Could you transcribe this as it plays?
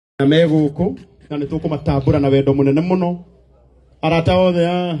Meguko na nituko matambura na wendo munene muno arata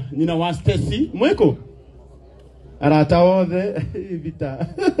othe nyina wa Stacy mwiko arata othe vita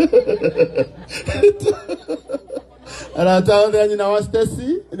arata othe nyina wa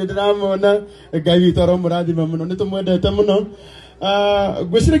Stacy ndiramona Ngai witũ aromũrathima muno nitumwendete muno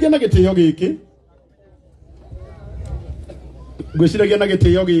gwiciragia na gitio giki gwiciragia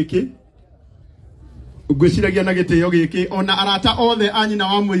na gitio giki ona arata othe anyina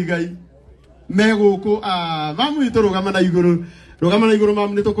wa Muigai meguko mamu itu rugama na iguru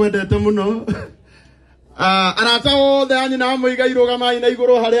mamu nitukwendete muno arata othe anyina wa Muigai rugamai na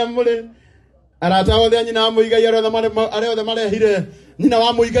iguru haria muri arata othe anyina wa Muigai arothe marehire nyina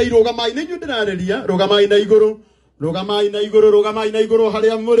wa Muigai rugamai ni ndirareria rugamai na iguru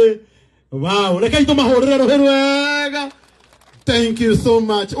haria muri wow rekei tumahurire ruhiru wega. Thank you so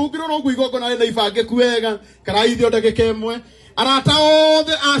much. Ugiroro guigogo na ile ifange kuwega karaithio ndagika imwe arata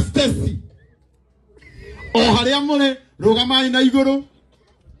othe a Stacy o haria muri rugamai na iguru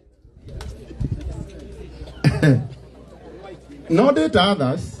no data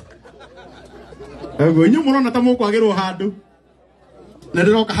others ego nyu murona ta mukwagirwo handu na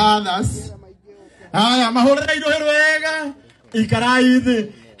ndiroka others aya mahurire iruhiru wega ikaraithi.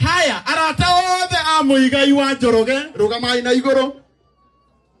 Haya arata othe a Muigai wa Njoroge rugamai na iguru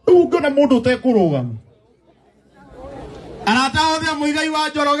ngona mundu tekurugama arata othe a Muigai wa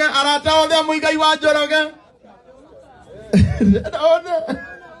Njoroge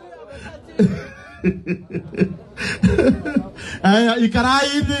aya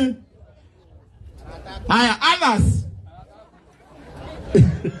ikaraithi. Haya others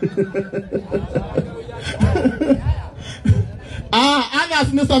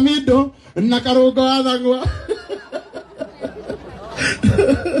others ni Samido na Karugo athagwa.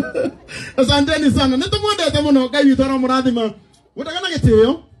 Asanteni sana nitumwendete muno Ngai witũ aromũrathima gutagana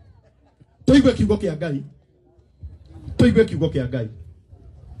gitio tuigue kiugo kia Ngai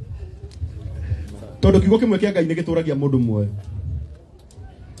tondu kiugo kimwe kia Ngai ni gituragia mundu muoyo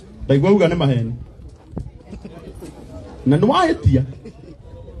ndaigua uga ni maheni na nwahetia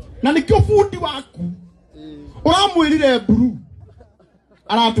na nikio fundi waku uramwirire blue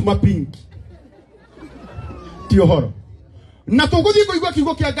aratuma pink ti ohoro na tuguthii kuigua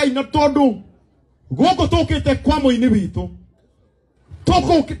kiugo kia Ngai na tondu guko tukite kwa muini witu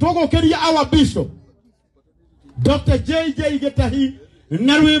tugukiria our bishop Dr. JJ Getahi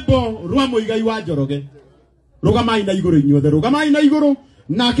na rwimbo rwa Muigai wa Njoroge rugamai na iguru inyuothe rugamai na iguru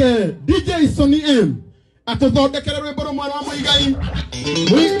nake DJ Sonny M atuthondekere rwimbo rumwe rwa Muigai.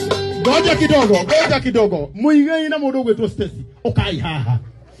 Goja kidogo Muigai na mundu gwitwo Stacy ukai haha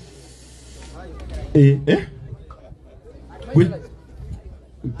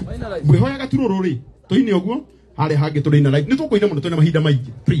Gwihoya gaturururi toine oguo hari hangi turina like nitukuina muno twina mahinda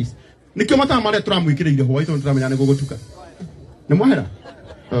maingi please nikio matama maria turamwikiriire hwa ito turamenya ni gugutuka ni mwahera.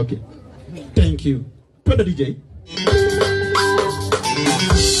 Okay, thank you. Twende DJ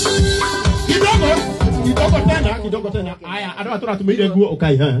kidogo tena aya andå atura tumire nguo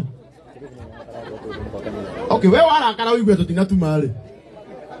ukai ha okay we warakara uigwe tutinatuma ri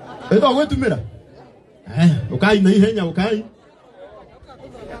eto gwitumira ukai na ihenya ukai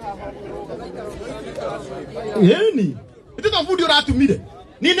yeni ito fundi uratumire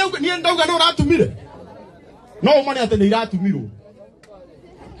ni ndauga no uratumire no umane ate ni iratumirwo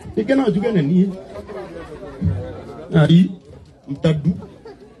ikena jugene ni ari mtadu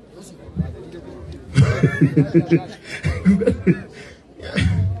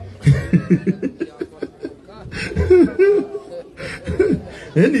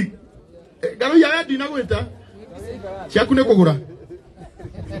eni garo ya dina gweta ciaku ne kugura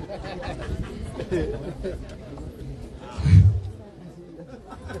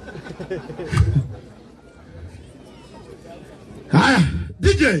haya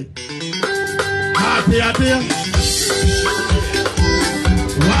DJ atia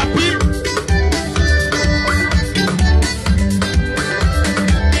wapi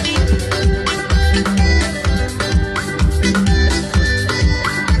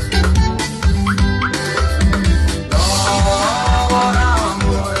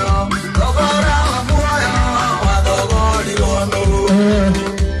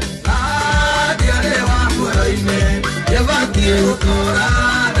Eva que o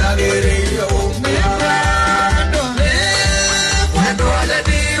torada,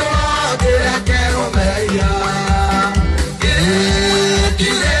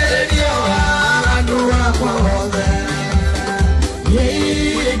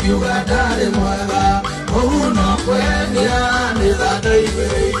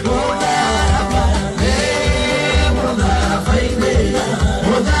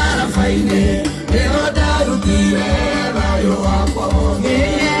 faine ehoda rutire rayo wakwa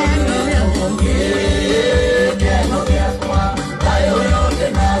ngeno yakwa rayo yote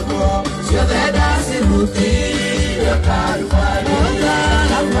nago siothe dasirutire karufani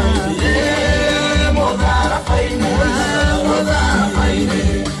modara faine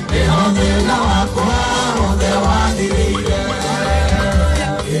ehoda na wakwa ode wandirire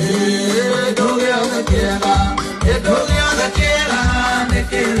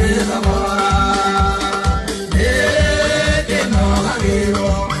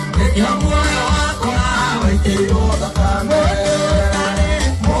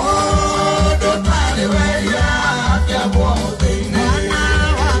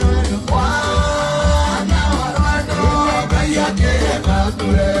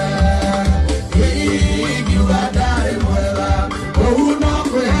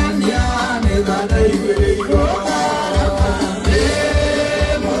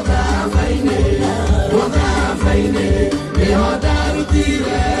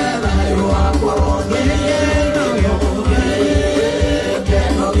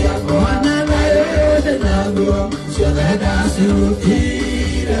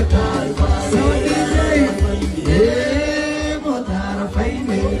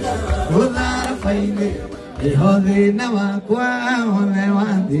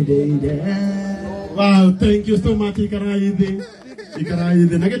Wow, thank you so much, Ikaraide.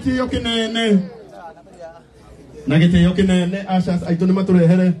 Nagete yokinene, Ashas, I don't know to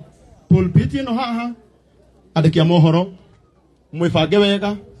the pulpit no haha. Adekia mohoro.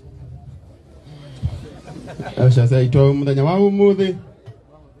 Mwifagewega. Ashas, I told Mudanya Mudi.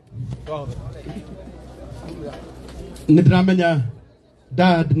 Nidramenya,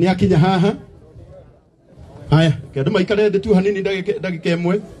 Dad, Niakinya haha. Haya, keduma ikarede tu hanini dagike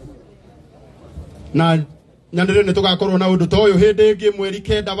mwe. Na nyandire ne tugakorwo na undu toyo hinde ngi mweri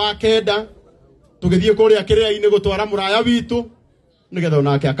kenda wa kenda tugithie kuria kiria-ini gutwara muraya witu nigetha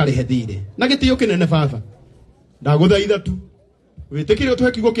onake akarihe thire na gitio kinene baba ndaguthaitha tu witikire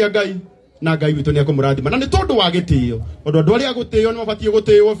tuhe kiugo kia Ngai na Ngai witu ni akumurathima na ni tondu wa gitio ondu andu aria gutio ni mabatie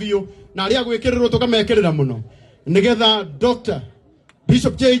gutio biu na aria gwikirirwo tukamekirira muno nigetha Dr.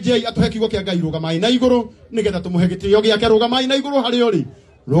 Bishop JJ atuhe kiugo kia Ngai rugamai na iguru nigetha tumuhe gitio giake rugamai na iguru hari uri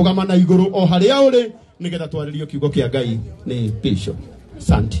rugama na iguru o haria uri nigetha twaririo kiugo kia Ngai ni Bishop.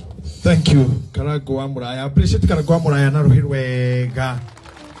 Asante. Thank you. Karago wa muraya. Appreciate karago wa muraya na ruhiri wega.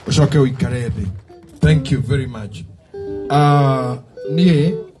 Ushoke uikarebe. Thank you very much.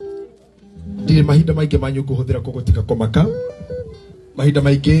 Nie ndire mahinda maingi manyu kuhuthira kugutika komaka. Mahinda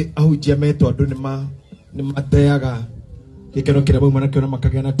maingi ahujia metu andu ni mateaga gikeno kiria bauma nakio na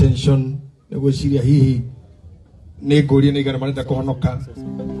makagea na tension negwiciria hihi ni nguria ni igana marenda kuhonoka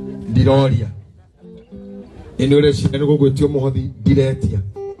ndiroria ene ore cira ni gugwitio muhothi ndiretia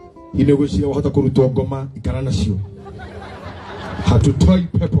ine gwiciria wahota kurutwo ngoma ikara nacio hatutoi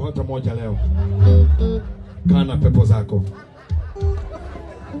pepo hata moja leo kana pepo zako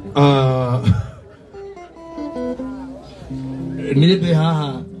ni ndi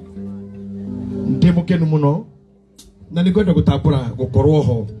haha ndi mukenu muno na ni kwenda gutambura gukorwo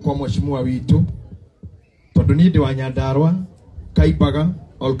ho kwa mheshimiwa witu tondu ni ndi wa Nyandarua Kaibaga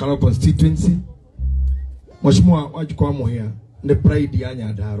Olkara constituency mheshimiwa wajukwa muhia ni pride ya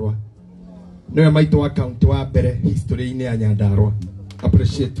Nyandarua niwe maito wa county wa mbere history-ini ya Nyandarua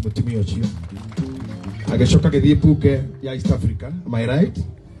appreciate mutumia ucio agecoka githie bunge ya East Africa am I right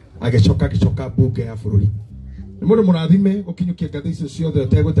agecoka bunge ya bururi ni mundu murathime gukinyukia ngathi icio ciothe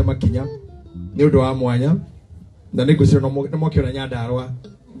utegute makinya ni undu wa mwanya na ni ngwicira no mokiona Nyandarua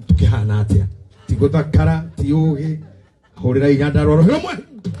tukihana atia tiguthakara tiugi hurira Nyandarua roho mwe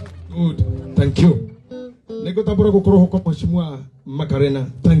good thank you nigutambura gukorwo hoko mheshimiwa Makarena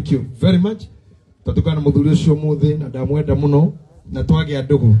thank you very much tatukana muthuri ucio muthi na ndamwenda muno na twage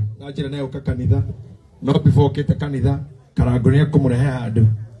andugu na njira nayo kanitha no before kete kanitha karango ni akumurehe handu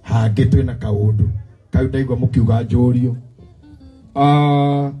hangi twina kaundu kau ndaigwa mukiuga njurio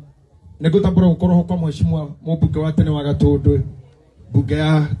nigutambura gukorwo hoko mheshimiwa mubunge wa tene wa Gatundu bunge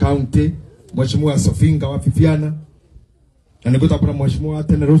ya county mheshimiwa Sofinga wa Fifiana na nigutambura mheshimiwa wa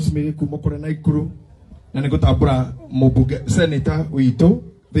tene Rosemary kuma kure na Ikuru na nigutambura mubunge senator witu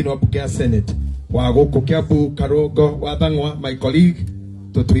thini wa bunge ya senate wa guku Kiambu Karongo wa Thang'wa my colleague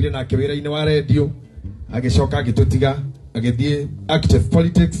tutwire na kiwira-ini wa radio agicoka agitutiga agithie active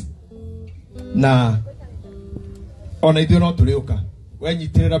politics na ona ithuĩ no tũrĩũka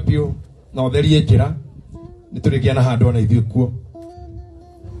wenyitirĩra biũ na ũtherie njĩra nĩ tũrĩgĩa na handũ ona ithuĩ kuo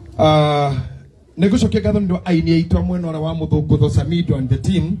nĩ ngũcokia ngatho nĩ ũndũ wa aini aitũ a mwena ũrĩa wa Mũthũngũtho Samido and the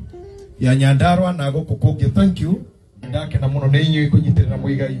team ya Nyandarua na gũkũ kũngĩ thank you ndakena mũno nĩ inyuĩ kũnyitĩrĩra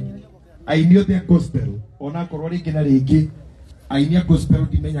Muigai aini othe gospel ona korwo ringi na ringi aini gospel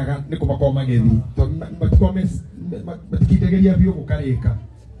ndimenyaga niko makoma magethi to matikome matikindegeria bio gukarika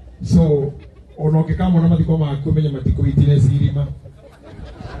so ona ukikamona mathiko maku menya matiko itire cirima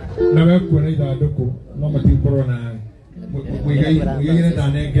na wewe kuona ithanduku no matikorwo na Muigai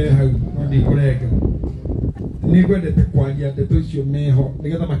ndanenge hau no ndikurenge ni gwendete kwaria ndeto icio meho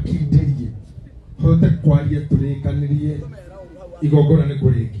nigetha makinderie hote kwaria turikanirie igongona ni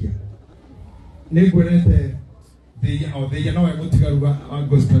kurikia ni gwendete thia no we mutigaruga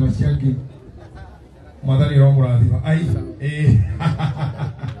gospel ciangi mwathani ro murathima ai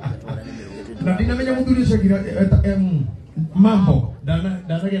na dinamenya muthuri ucio gira mambo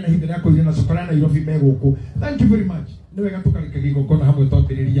ndanagia na hindi ya kuira na sokora na Nairobi meguku. Thank you very much. Ni wega tukarika gigongona hamwe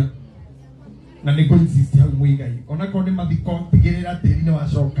twambiriria na ni insist hau Muigai ona ko ni mathiko tigirira tiri ni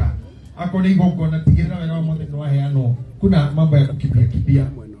wacoka ako ni gongona tigirira wega wa mothe no aheano kuna mambo ya kukibia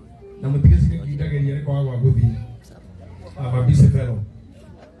na mutigicire kindageria ni kwa guthi mabise fero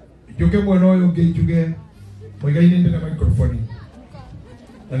juke mwana uyu ngijuge Muigai ni ndina microphone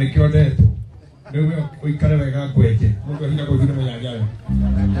na nikiondeto niwe uikare wega kweje mungu hina kwa hina mwenyajayo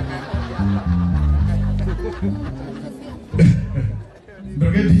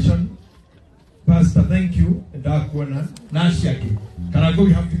Brigadier Pastor, thank you. Ndakuona na shiaki. Karago,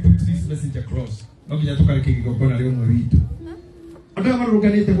 we have to put this message across. No kinya tukareke gigongona leo mwitu. Ando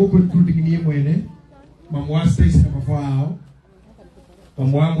amaruganite goko including ni mwene. Mamwa Stacy na mafao.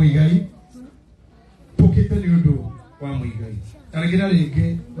 Mamwa Muigai. Pokete ni undu wa Muigai. Karagina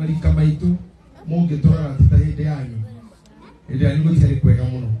rege bali kama itu munge tora tita hede yanyu. Hede yanyu gutire kwega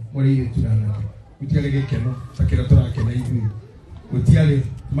muno. Muri yetu nana. Gutire gekeno sakira tora kena ibu. Gutiale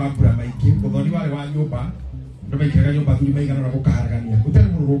mabura maiki muthoni wale wa nyumba ndo maikiraga nyumba thuri maigana na gukaharagania gutari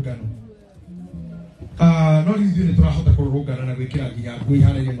mururungano no rithu ni turahota kururungana na gwikira nginya ngui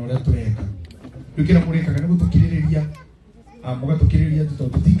harairie na uria tureka gwikira murekaga ni gutukiririria mugatukiririria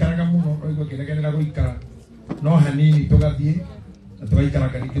tutikaraga muno no igwa kiregenera guikara no hanini tugathie na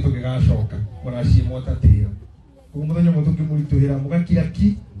tugaikaraga ringi tugigacoka muracie mwatatira kuko muthenya mwe tukimurituhira mugakira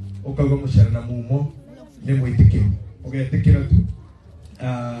ki ukauga mucera na mumo ni mwitikiri ugetikira tu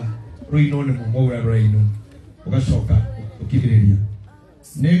Ruino ni mumo wa Ruino ugacoka ukibiriria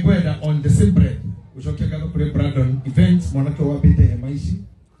ni kwenda on the same bread ucokia gatho kuri Brandon events mwanake wa bite maici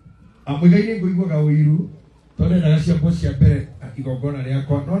Muigai ni nguigwaga wiru tonde ndaga cia mbo cia mbere igongona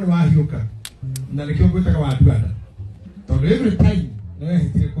riakwa no ni wahiuka na nikio gwitaga wa nduanda tondu every time no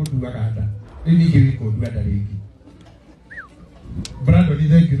ehitire kunduaga nda ni ngiri kunduanda ringi Brandon ni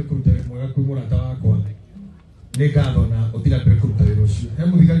thank you ni kuruta mwega kwi murata wakwa ni ngatho na utira mbere kuruta wira ucio he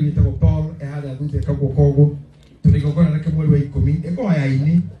muthigari witagwo Paul ehara thutha kagwo kogo turigongona nake mweri wa 10 eko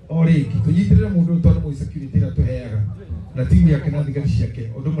yaini o ringi tunyitirira mundu tondu mu security ra tuheaga na timu yake na thigari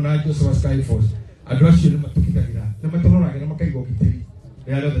ciake undu muna Joseph Sky Force andu acio ni matukithagira ni matororaga na makaigo kitiri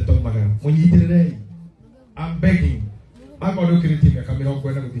ya rothe tomaga munyitirire I'm begging akodo kiriti ya kamera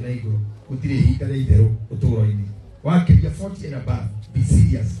kwenda guthina iguru gutire hinda ria itheru uturo-ini wakiria 40 and above be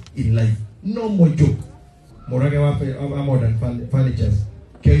serious in life no more joke Njoroge wa modern furnitures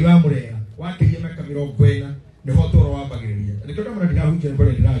kei wa murega wakiria meka 40 ni hotoro wa bagiriria nikona mura ndiga hunje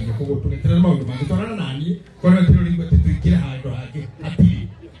mbere ndiragia kogo tugeterera maundu mangitwarana nani kona tiro ringwe tuikire handu hangi atiri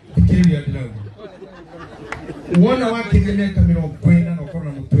tikiriria ndiragia wona wakiria meka 40 no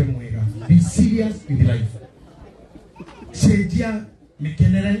kona mutwe mwega be serious with life sejia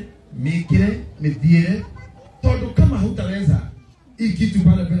mikenere mikire mithiere tondu kama hutaweza ikitu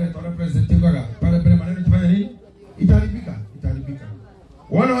pale pale tona president ngaga pale pale maneno tufanya nini itaribika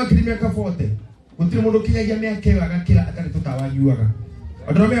wana wakiri miaka 40 mutire mundu kinyagia miaka iyo agakira atari tutawanyuaga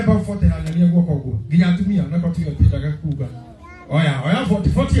andũ me about 40 na nyania guoko guo nginya atumia na kwa tuyo tindaga kuga oya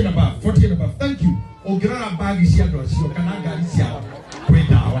 40 and above thank you ungirora bagi cia andũ acio kana ngari ciao kwĩ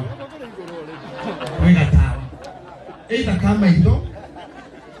ndawa either kama hizo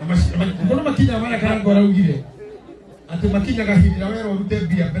mbona makinya mara kana ngora ugire ati makinya gahindira wero rute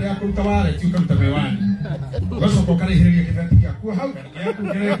bia mbere ya kuruta wale ti ukaruta mewani goco karihiria kibati gyaku hau yaku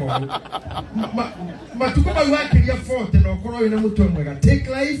ngereko matuko ba wakiria 40 no korwo ina mutwe mwega take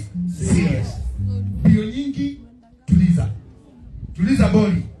life serious bio nyingi tuliza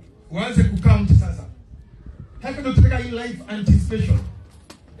body uanze kucount sasa haka ndo tutaka in life anticipation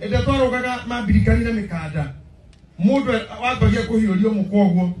enda twaro gaga mabirikani na mikada mundu watwagia kuhiurio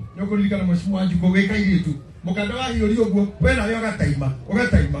mukogwo nyokuririkana mheshimiwa wanju kugeka iritu mukanda wa hiurio gwo wena yo gataima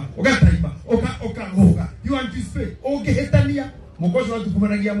okagoga you anticipate ungihitania mukozo watu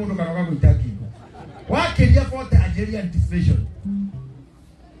kumanagia mundu karoga gwitaki wakiria 40 ajeria anticipation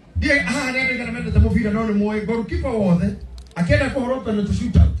die ndio kana menda tamufira no ni moyo goalkeeper wothe akenda kuhoroka no to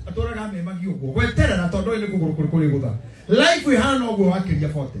shoot out atoraga me magio go gwetera na tondo ile kuguru gutha life we hana ogwo wakiria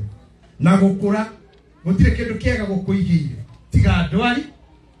forte na gukura gutire kindu kiega gukuigire tiga ndwari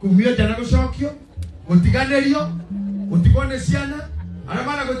kumio jana gucokio gutiganerio gutigone ciana ara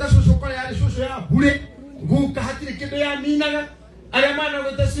mana gweta cucu kore ari cucu ya bure guka hatire kindu ya minaga ara mana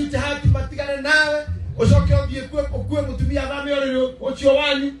gweta switch hati matigane nawe ucoke othie kue mutumia thame oriro ucio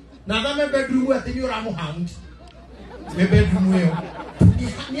wanyu na thame bedroom ati ni uramu hound me bedroom yo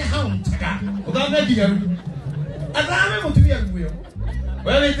ni hound ka uthame digaru athame mutumia guyo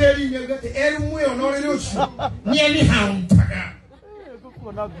wewe teri ni ngate eru muyo no riro ucio ni hound ka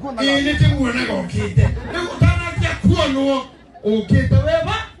ni timuona gokite ni utana kia kuono okite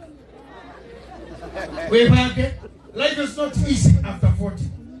weba life is not easy after 40.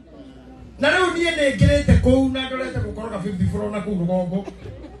 Na leo niye ngerete ko na ndorete gukoroga 54 na ku rugongo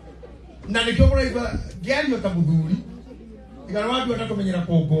na nikyo muraiba giari otamuthuri igara wandu atakumenyera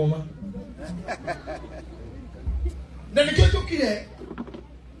kongoma na nikyo tukire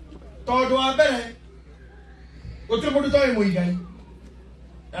tondu wa mbere utire mundu toy Muigai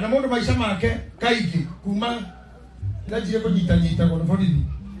na mundu maisha make kaigi kuma najire kunyita kwa borithi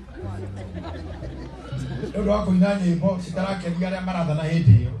ndo wako inani bo sitarake ndiare maratha na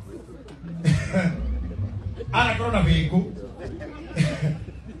hindi yo ana korona vingo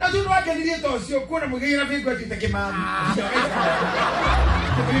na tu wake ndiye to sio kuona mugira vingo atite kimani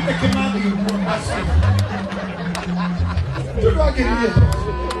atite kimani tu wake ndiye to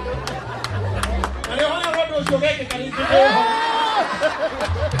ale hana rodo sio weke karibu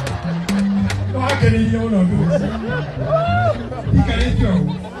tu wake ndiye uno tu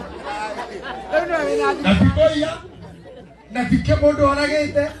ikaribu na pikoya na pike mondo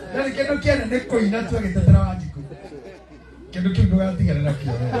oragete na kendo kiana ne koina tu agetetera wajiko kendo kindo gatigana na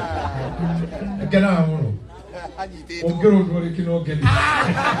kio ngena muno ongero ndore kino ngeni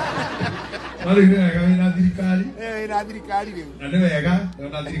mali ne ga na thirikari na thirikari riu na ne wega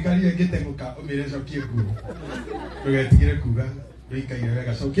na thirikari ngitenguka umire cokie ku ndugetigire kuga nduikaire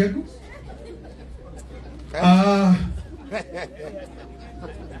wega cokie ku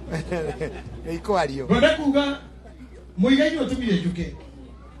Iko ario. Bada kuga Muigai no tumire juke.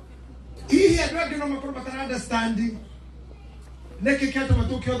 Ihi adwa no makoro batara understanding. Neke kato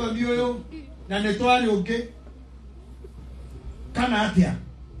matokyo tho mioyo na netwari oge. Kana atia.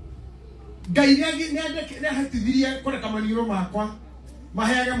 Ngai ne hatithirie kore kamaniro makwa.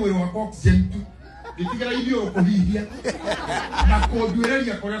 Maheaga mwiri wakwa oxygen tu. Gitigara irio kuhihia. Na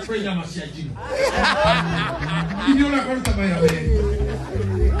kodwereria kore kwenya maciajino. Idio na kore tamaya wewe.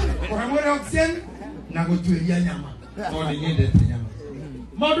 Kwa mwere oxygen na gutueria nyama no nyendete nyama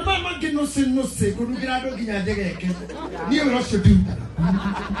maundu mangi no se kurugira ndo ginya ndegeke ni Ruracio do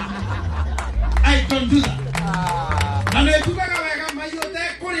I don't do that na ne tukaga wega mayo te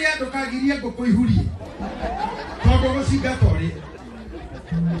kuri andu kagirie nguku ihurie tondu gucinga tori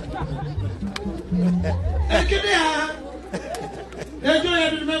ekedea ejo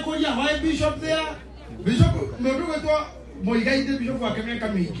ya ndu mekoria why bishop there bishop mundu gweto Muigai de bishop wa kemeka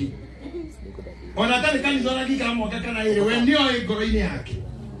mingi ona tani kanisa na gikara mwaka kana ire we ndio igoro-ini yake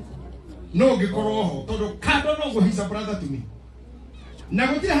no gikoro ho tondu kado no guhisa brother to me na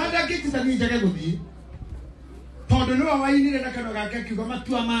gutire handa gitita ni njage guthii tondu no wainire na kano gake kiugo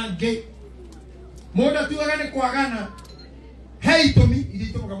matua mange mundu tuaga ni kwagana hey to me ili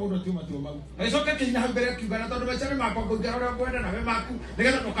to muga mundu tu matua mau aicoka kina hambere kiugo na tondu machare makwa ngura ora kwenda na we maku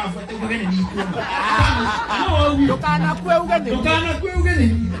nigetha tukafuate ugeni ni kuona no Dokana kwe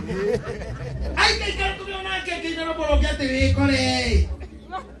ugeni ai kai kar tumeona ke no borogiate wikore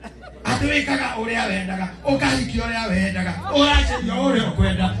atwikaga uria wendaga ukahiki uria wendaga uraceria uria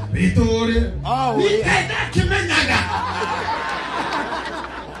ukwenda bituri wikaenda kimenyaga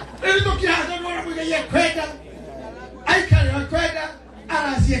ndo kiaza mwana Muigai kwenda ai kare kwenda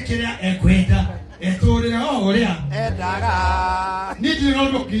aracie kiria ekwenda eturira uria endaga ni ndiro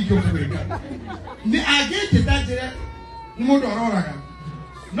ndo kijo kwenda ni agete tajire ni mundu aroraga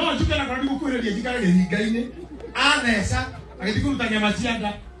no njukana kwa ndiku kureria jikara githinga-ini athesa agithikuruta nyama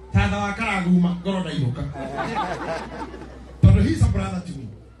cianda tatha wa karaguma ngoro ndairuka tondu he's a brother to me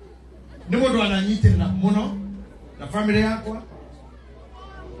ni mundu ananyitirira muno na family yakwa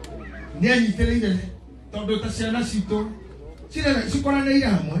ni anyitireire tondu ta ciana citu cikoraneire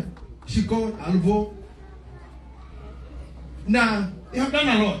hamwe ciko alvo na have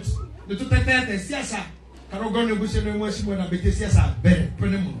done a lot ni tutetete siasa karogoni buseme mheshimiwa na bete siasa bere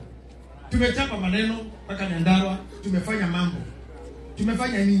pene muno tumechapa maneno mpaka Nyandarua tumefanya mambo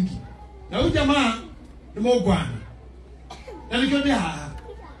tumefanya mingi na huyu jamaa ni mogwana na nikiambia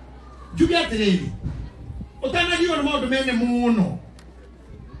jubia teleli utanagiwa na maundu mene muno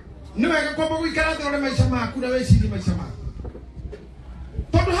ni wega kwamba guikara thore maisha maku na weciri maisha maku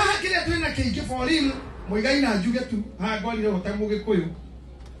tondu haha kiria twina kiingi for real Muigai na njuge tu ha ngorire utamu gikuyu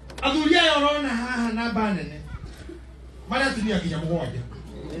athuri ayo rona haha namba nene mara tunia kinya mugwanja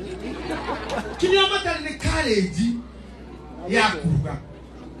kinya matari ni college ya kuruga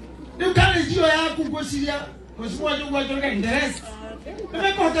ni college yo ya kuguciria Mheshimiwa Njoroge Njoroge Nderesi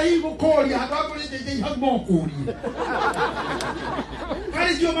nimekota hii gukori hapa jeje hagmo kuri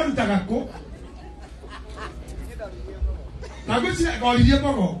college yo marutaga ko nagucia ngoririe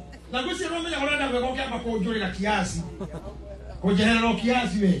bogo nagucia no menya gorenda gweko kiamba kunjurira kiasi kujerera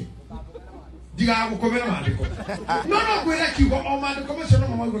kiasi we diga gukomera mandiko no kwira kiugo o mandiko macio no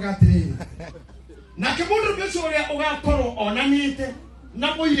mauga gatiri na kimundu becio ria ugakorwo onanite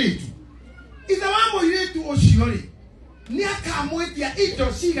na muiritu ithe wa muiritu ucio ri ni akamwitia indo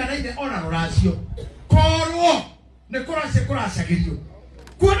ciganaine ona Ruracio korwo ni kuracagirio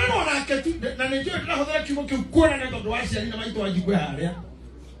kuona no nake tu na nijue ndahothera kiugo kiu kuona na tondu waciari na maitu wajigwe haria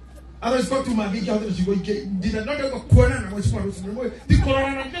Others got to Magi, others you go did not have a corner and was for the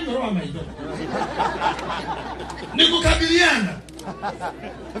corona and never on my door. Nico Cabiliana.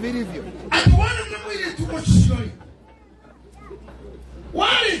 And one of them waited too much story.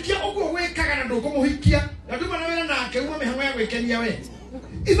 Why did you go away, Kagano, come here? I do not know where we can away.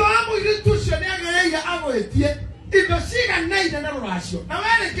 If I am going to Shanaga, I will hear if you see a night and a Ruracio. Now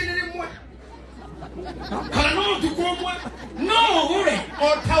I get it more. Kalano to come no hurry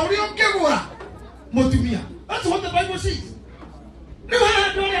or Taurio Kegura Motumia. That's what the Bible says. No,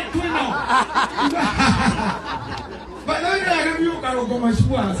 I don't have to know. But I have you can go my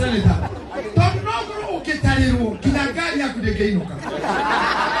school, Senator. Don't know okay, Taliru, Kinagaria could again.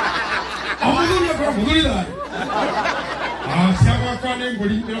 I'm going to go to the I'm Savakan, going to go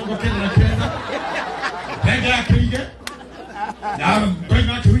to the now I'm going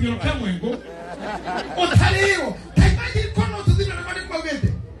back to your camera. Otaleo, taimani kono tuzina na mali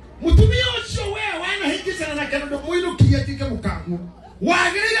kwagete. Mutumia osho wewe wana hikisa na kendo mwilo kiyatika mukagu.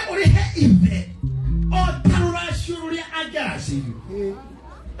 Wagira uri he ive. O Ruracio uri agarasi.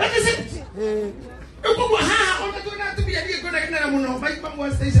 That is it. Uko ha ona tuna tubia die kona kana muno bai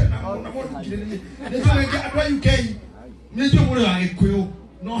mamwa station na muno kireni. Nejo atwa UK. Nejo muri wa ikuyo.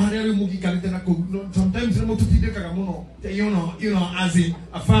 No harere mugi kalite na ko. Sometimes no mututide kaka muno. You know as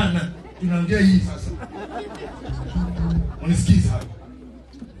a fan. Tunaongea hii sasa. Unisikiza hapo.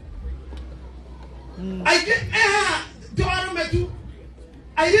 I get Joano metu.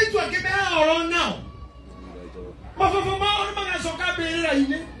 I need to get around now. Mafafama ona soka berera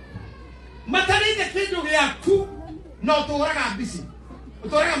ine. Matari de kido yaku no toraga bisi.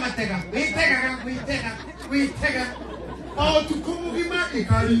 Toraga matega. We tega. Oh tu como que mate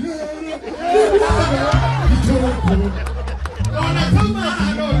kali. Ona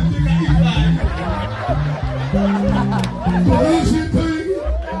tama no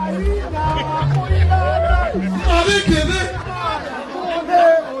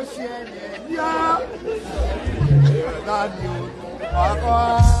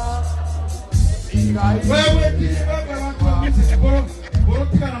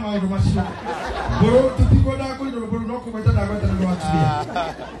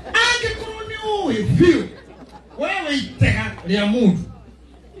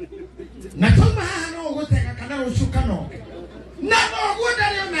Natoma hano guteka kana ushuka no. Na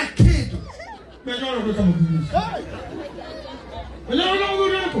ogunda leo na kitu. Menoro kwa mgumu. Menoro na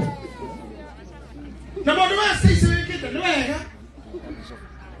ogunda ko. Na bodo ma sei se kita nwega.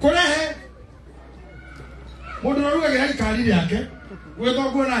 Kolehe. Bodo ruga gari kali yake.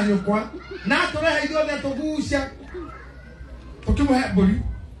 Wewe go na nyokwa. Na tolehe ido de togusha. Tokimu hebori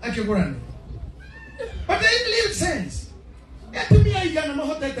akigurana. But it makes sense. Yatumia igana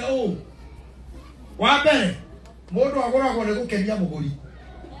mahotete o. Wabe, modo agora agora gukenia muguri.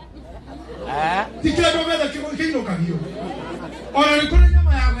 Tikira ndo beda kino kabio. Ona nikore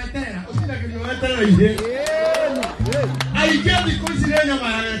nyama ya wetera, usina kio wetera ihe. Aigedi kusire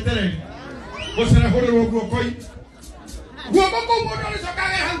nyama ya wetera. Osera hore rogo koi. Guoko modo ni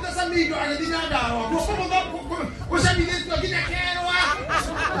sokage hanta samido agedinya daro. Guoko modo osabide tu kinya kerwa.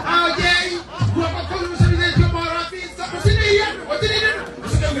 Ajei, guoko osabide tu marafisa. Osina iya, osina iya.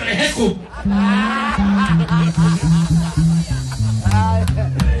 Osina ngare heko.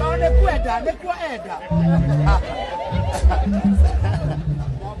 Ne kueda.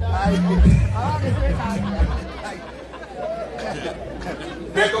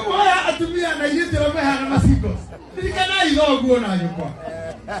 Neko moya atumia na yete romeha na masiko. Tikana ilo guo na nyukwa.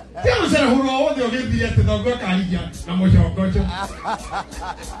 Tio sera huro wothe ogethire te thogo kahija na mojo gojo.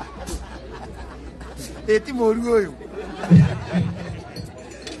 Eti moruoyo.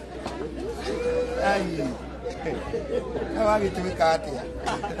 Ai. Kawa gituika atia.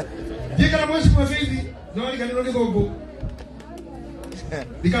 Jika mwezi kwa hivi, no ligano le gogo.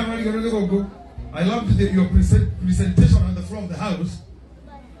 Ligano le gogo. I loved your presentation on the floor of the house.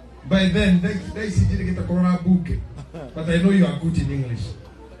 By then, they see you get a corona book. But I know you are good in English.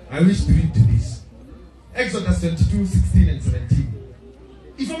 I wish to read this. Exodus 22, 16 and 17.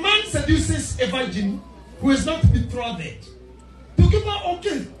 If a man seduces a virgin who is not betrothed, to give her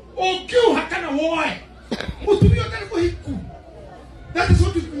okay, hakana why? That is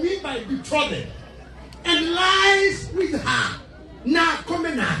what we mean by betrothed. And lies with her. Now come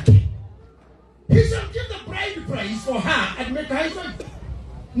and he shall give the bride price for her and make her his wife.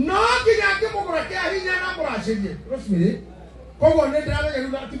 No, Kogo ne dara ya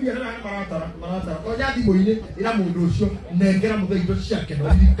ruga tibi ya na marata. Ko ya di moine ira mundu ucio nengera muthe indo ciake no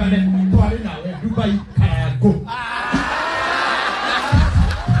irikane twari nawe Dubai karago.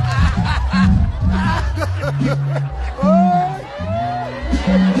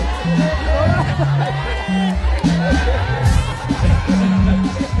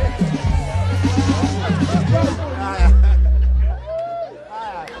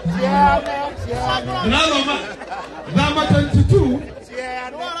 Number 22.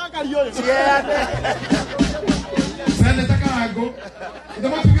 Senator Karago. The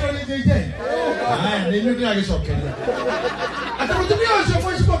one to be on the JJ. They knew that I was okay. I told you, your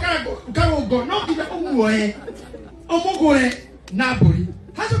voice for Karago, not in the Omoe, Napoli.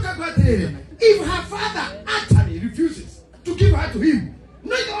 Has a if her father actually refuses to give her to him,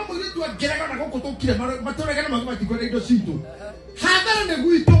 no, you are going to get a go to kill him, but to get a mathematical seat. Have a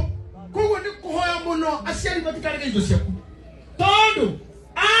guito. Kogo ni kuhoya mono asiali matikari ke Joseph. Todo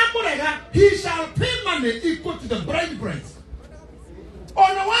amurega he shall pay money equal to the bride price.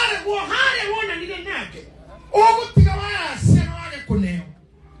 Ono wale wo hare wona ni nake. Ogo tiga wala asiana wale kuneo.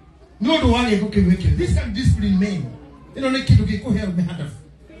 Nodo wale ko keweke. This can discipline men. Ino ne kitu ke ko help me hada.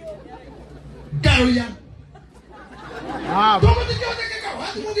 Garoya. Togo ti kyo ke ka wa.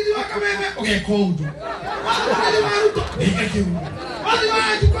 Mo ki di wa ka meme. Okay, cold. Ali maruto. Eka Wadi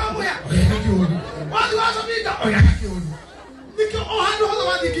wadi kwa moya. Wadi wadi vita. Oya kakioni. Niko ohado hodo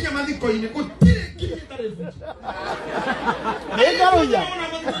wadi kinya mandi koine. Kutire kinya tarefu. Eka roya.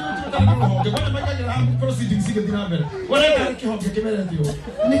 Kwa magaje la hapo proceeding sige dinabere. Wala ka kihoke kemera dio.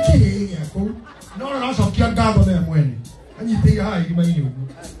 Niki yako. No so kia gabo na mwene. Anyi tiga hai kimaini huko.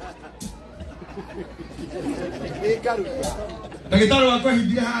 Eka roya. Daktari wako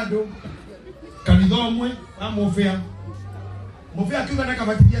hidia hado. Kanidhomwe amofea. Mofia kiuga na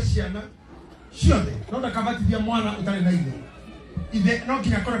kabatidia siana. Shiode. Nona kabatidia mwana utale na ile. Ide no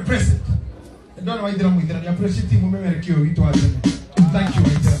kinya kore present. Ndona waidira muidira ya present mu memere kio ito azene. Thank you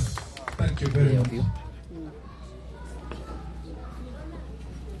waidira. Thank you very much.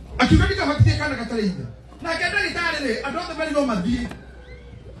 Akiuga kabatidia kana katale ile. Na kenda itale adonde bali no madi.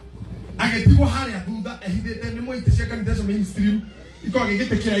 Agetibo hali aduda ehidete ni mo itesheka ndeso mainstream. Iko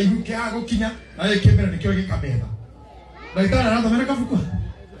agegete kira ihu ke hago kinya na ekebera nikyo gekamera. Na itara randa mena kafukwa.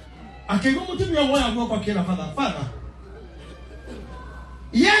 Akego mutumi wa moya kwa kila father.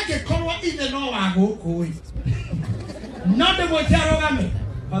 Yake korwa ide no wago koi. Node motaro game.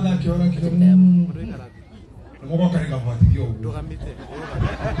 Father kiona kile. Ngoba karinga vati dio. Dogamite.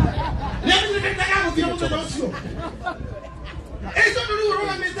 Nani nikataka kutia mtu dosio. Eso ndio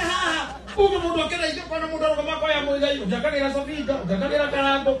roga meta ha. Ugo mudo kera ije kwa mudo roga makoya Muigai. Ujakagera sofika, ujakagera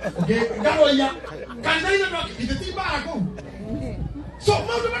karango. Okay, garoya. Kanza ina roga ide tibara ko. So,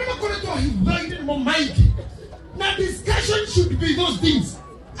 now discussion should be those things.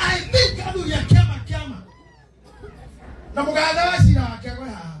 I think kiama.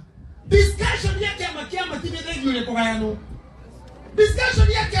 Discussion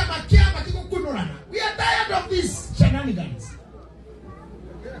we are tired of these shenanigans.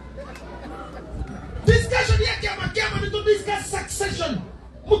 Discussion to discuss succession.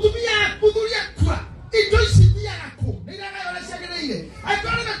 Idoisidia yako.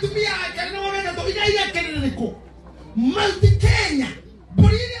 Multi Kenya.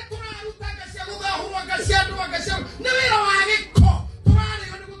 Buriria tunarutaka cia guthahurwa gaciandu wagaciandu. Ni wira wa giko. Turari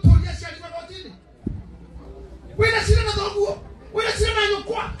ngo niguturia cia magotini. Wina sina na thoguo. Wina sina na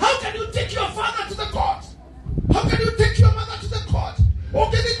nyukwa. How can you take your father to the court? How can you take your mother to the court?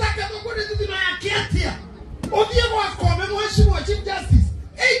 Ukitaka thoguo ni thina yake atia. Odie wako mheshimiwa wa Chief Justice.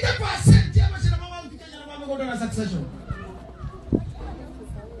 80% ya mashina mama Kenya na mama ngoda na succession.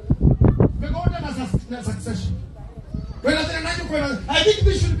 Succession. I think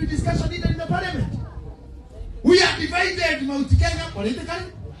this should be discussion in the parliament. We are divided Mount Kenya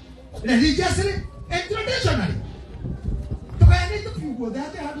politically, religiously, traditionally to buy a little people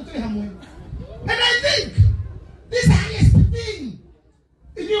that they have to tell him. And I think this highest thing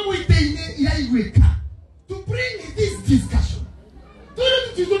in your way to bring this discussion to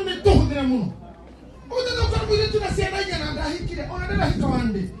the moon. Oh, the doctor will to the same idea and I hit it on another hit.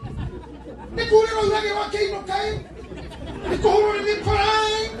 The poor of the came okay. The poor of the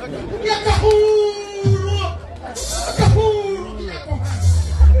crying. Yakahoo!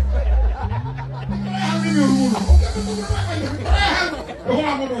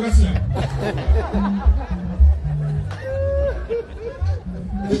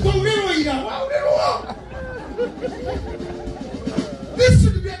 This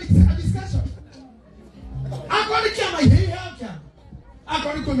should be a discussion. I'm going to kill my hair. I'm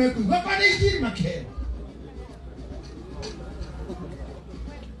going to come back to what I did, my care.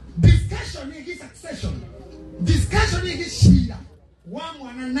 Discussion is succession. Discussion is Shia. One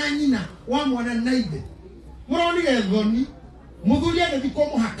nanina, one neighbor. Moroni Elgoni, Mugulia de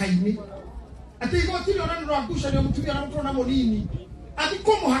Vicomo Hakaini. I think what you don't know, Busha, you to your own Monini. I think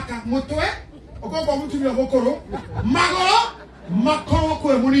Como Haka, Motoe, or go to your Bocoro, Magoro,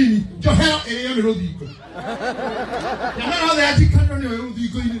 Macoro, Monini, Johel, and Rodico. You know how they are taking on your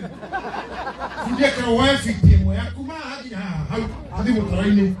Rodico. You get a wife victim where Kuma had how they were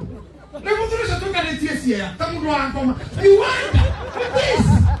training. Never to look at it here. Come on, you want this?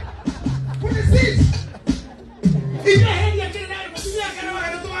 What is this? If you have your children,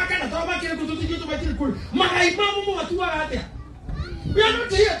 we are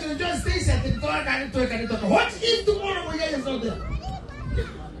not here to just stay at the door. What if tomorrow we is not there?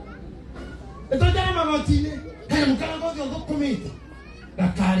 The Totama Martini, and Mukango document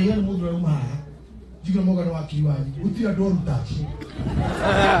that carry on Mudroma. You can go to Akiwa with your don't touch.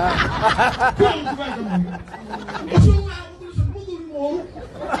 What do you want to do?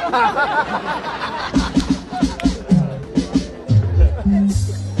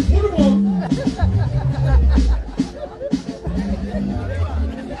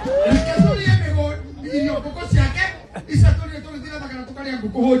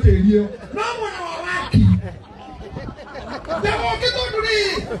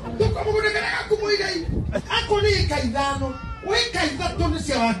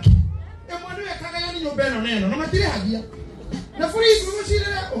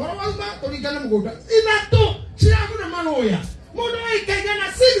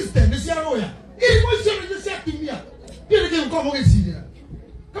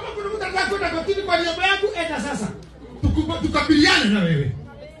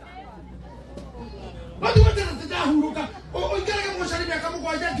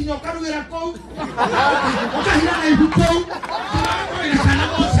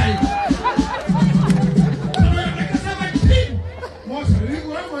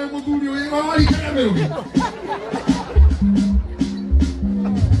 Oh, you can't go to your car.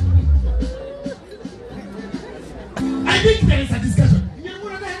 I think there is a discussion. You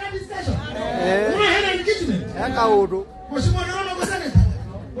want to have a discussion? You want to have an engagement? What you want to know?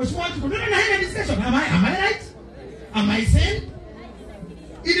 What you want to do? No, have a discussion. Am I right? Am I sane?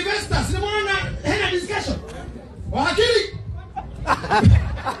 Investors, they want to have a discussion. What are you?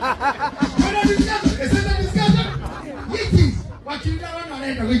 What a discussion? Is it a discussion? It is. What you don't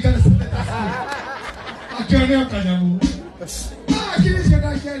know, we can say that. I can't help you.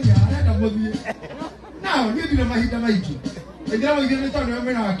 Now, you do the Mahita Maiki. And now we get it on your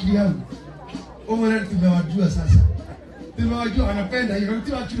men. Over to the Juasasa. The Lord, you are a panda, you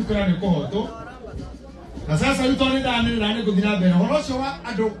don't actually go on the court. As I told it, I go to the also. I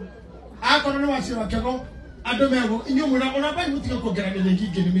don't know what you are. I don't know. You will not buy with your cocker and the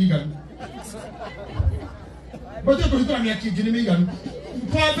kick in the Megan. But you could tell me a kick in the Megan.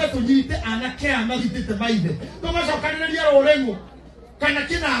 Papa to eat and I can't make it the baby. No matter Canada or Remo.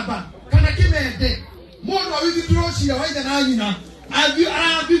 Canakinaba, Canakimete. More of you draw she away than I know.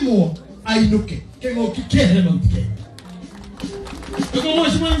 I'll be more. I look it. Can go to care about it. You go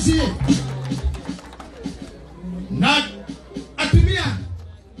watch one see. Not at me.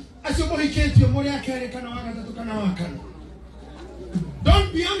 As your boy came to your Moria carry Kanawaka to Kanawaka.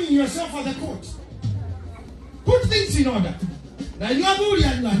 Don't be arming yourself for the court. Put things in order. Now you are Moria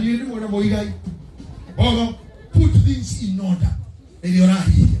and you know what a Muigai. Or put things in order. And you're not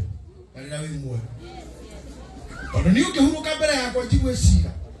here. And I will more. But the new Kahuka Bera, what you will see.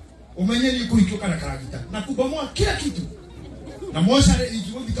 Umenya ni kuitoka na karagita na kubomoa kila kitu na mosha ile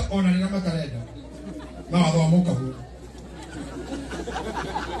ikiweka ona na matareda na wamoka hu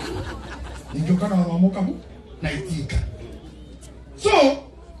ndio kana wamoka hu na itika so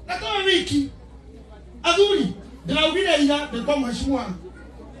natoa wiki adhuri de la ubira ila de kwa mheshimiwa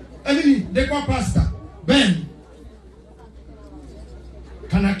Emily de kwa pastor Ben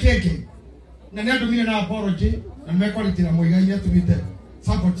kana keke na nĩ andũ na apology na mekwalitira Muigai atumite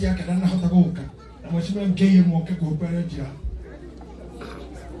support yake na nahota gũka na mheshimiwa MK mwoke kũrũpera njira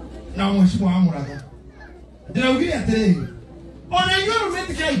na mheshimiwa Amuratha ndĩraugire atĩrĩrĩ ona igũrũ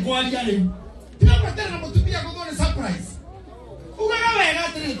metĩkĩra ikwaria rĩu tiga matera na mũtumia gũthũre surprise ugaga wega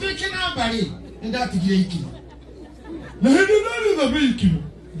atĩrĩrĩ twĩke namba rĩ nĩndatigire iki na hĩndĩ ndari thabiki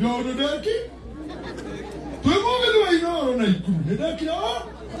ndoro ndaki twĩmũgĩthi wa inoro na ikuru nĩndakira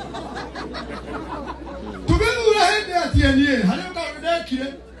tũgĩthura hĩndĩ atienie harĩa ũkaga ndekire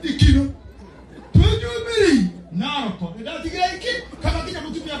ikino twĩnjumĩri naroko nĩndatigire iki kama kinya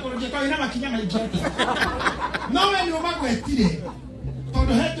mũtumia kũrũkia kwa ina makinya maingĩ no we nĩ ũmagwetire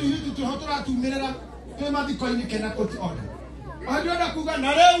tondũ hetu hitu tũratumĩrĩra twĩ mathiko-inĩ kena koti order Wajua kuga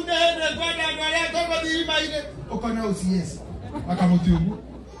na leo nende kwenda angalia kama dhima uko na OCS akamutiubu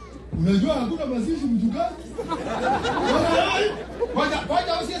unajua hakuna mazishi mchungaji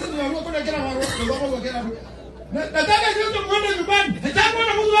waja OCS ni wao kuna kila wao ndio kila nataka ndio muende nyumbani nataka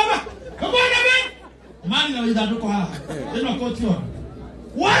muone mtu hapa muone mimi mali na wida tuko hapa ndio koti ona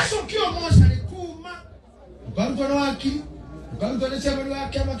washo kio moja ni kuma ukamtoa waki ukamtoa chama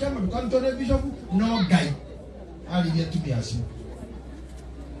wake kama ukamtoa bishop no guy ali yetu biasi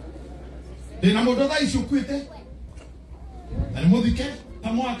ndina mundu tha icio kwite na muthike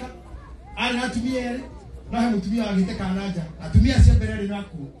tamwaka ali natumia ere na he mutumia wagite kananja atumia cia mbere ri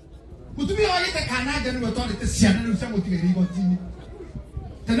naku mutumia wagite kananja niwe twarite ciana riu cia mutigiri igotini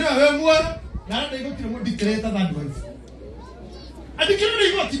tene we muora na nda igotire mu declare that advice adikiro ni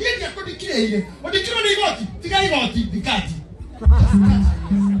igoti ni ya kodikire ile odikiro ni igoti tiga igoti dikati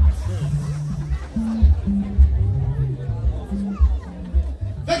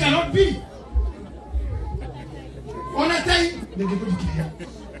that cannot be. On a time, they go to kill.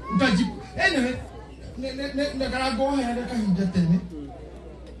 Anyway, the Garago had a kahija tell me.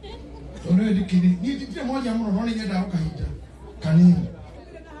 So, no, the kidding. You did more than running it out. Can you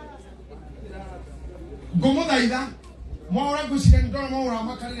go more? More goes in Don Mora,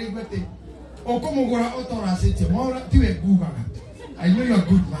 Macari, or Comogora Autora City, more to a Google. I know you're a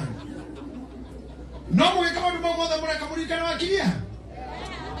good man. No, we come to Mother Murakamurika here.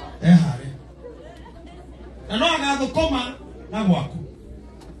 Na no agathukuma na gwaku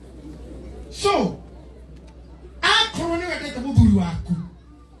so akoro ni wetete muthuri waku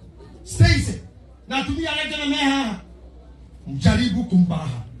Stacy na tumia legana meha mjaribu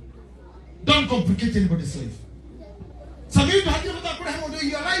kumbaha don't complicate anybody's life some of you have to put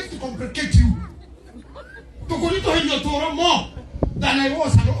your life to complicate you to go into your toro more than I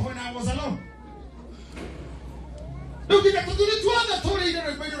was when I was alone. Look at the two other Tory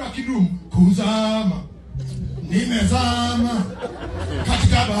that made a rocky room. Kuzama nimezama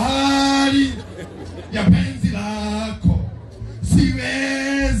katika bahari ya penzi lako,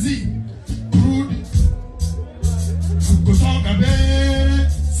 siwezi kurudi kusonga mbele,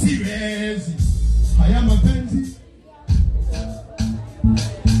 siwezi haya mapenzi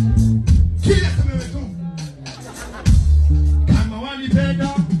kila kama tu kama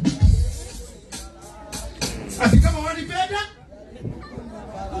wanipenda ati kama wanipenda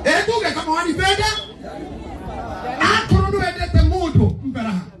tuge kama wanipenda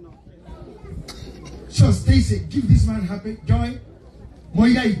so Stacy, give this man happy joy.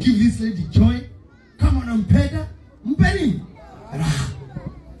 Muigai, give this lady joy. Come on, Mpeda, Mpeni.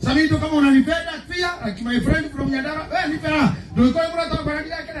 Sami to come on and Mpeda, fear like my friend from Yadara. Nipera, do you call him to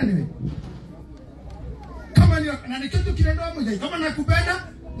Barangila anyway? Come on, na nikitu kinendo Muigai. Kama nakupenda,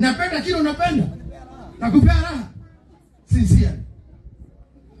 napenda kile unapenda. Nakupenda. Sincere.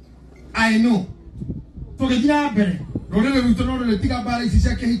 I know. Tukijina bere. Rodele rutono le tiga bara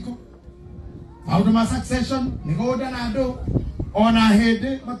isisha kehiko. Automa succession nigoda na do ona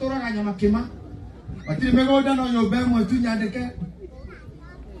hede matora ganya makima. Batiri megoda no yobe mo tunya deke.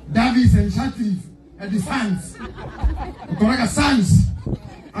 Davis and Shatif and the sons. Koraga sons.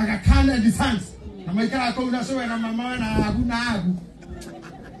 Aga kana the sons. Na maikara ko na so na mama na agu na agu.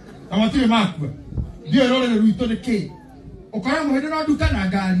 Amatire makwe. Dio role ruito de ke. Okora mo hede na duka na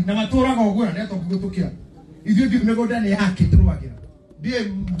gari na matora go ogura ne to kugotokia. If you give me go down the hack through again.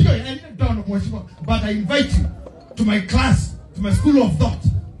 But I invite you to my class, to my school of thought.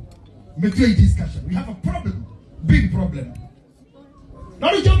 Make a discussion. We have a problem, big problem.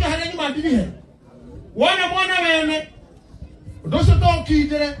 Now you don't have any money here. One man, those who don't keep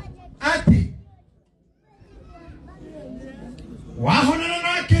there, ati.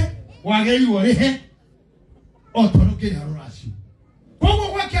 Wahonanake, wagei wore, otoroke Ruracio.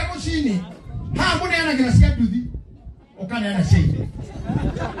 Como wake a Roshini? Ha mune ana gracia dudi. Okana ana shade.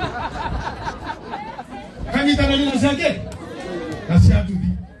 kanyitanĩria na ciake na cia nduthi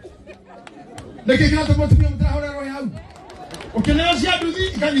nĩkĩ kĩratũma mũtumia mũtirahũrĩrwo hau ũkĩneo cia nduthi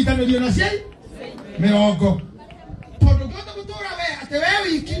ikanyitanĩrio na cia mĩrongo tondũ ngĩhota gũtũra we atĩ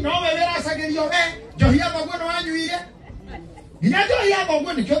we wiki no we wĩracagĩrio we njohi ya thoguo nĩ wanyuire nginya njohi ya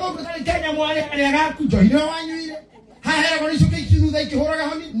thoguo nĩkĩo thoguo tarĩ Kenya mwarĩ harĩa gaku njohi nĩ wanyuire haha heragwo nĩ icoka ikithutha ikĩhũraga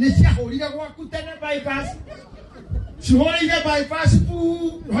honi nĩ ciahũrire gwaku tene bypass cihũrĩire bypass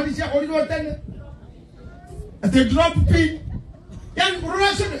honi ciahũrirwo tene atĩ drop pin yani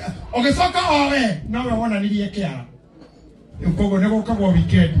Ruracio ũgĩcoka o we no we wonanirie kĩara rĩu koguo nĩ gũkagwo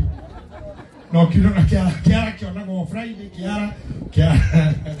weekend no kiuno na kĩara kĩonagwo Friday kĩara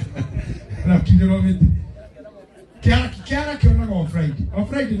no kiuno mĩti kĩara kĩonagwo Friday o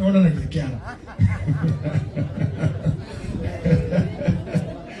Friday nĩ wonanagia kĩara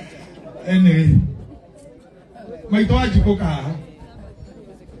anyway maitũ wanjikũka haha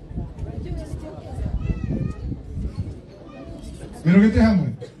Mirogete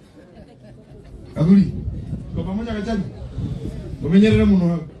hamwe. Kaburi. Kwa pamoja gachani. Umenyerera muno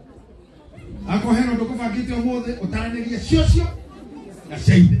hapo. Ako heno ndo kufakiti omothe utaranĩria cio na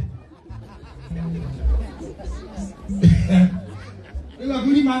ciaide. Ila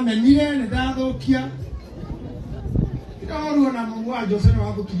kuni mamenyire nĩ ndathokia. Ndorwo na Mungu wa Jose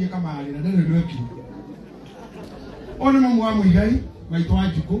wa gũkirie kamari na ndĩrĩ ndweki. Ona Mungu wa Muigai maitũ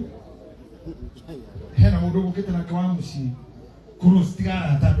wanjikũ. Hena mũndũ gũkĩte na kwa mũciĩ. Cross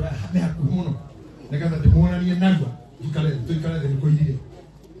tigara tatu hakuhĩ mũno nĩgetha ndĩmuonanie narua tuikare thĩ nĩkũirire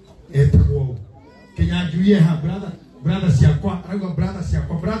etagwo Kinyanjuie ha brother ciakwa arauga brother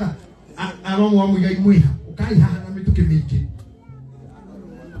ciakwa brother aromo wa Muigai mwiha ukai haha na mĩtũkĩ mĩingĩ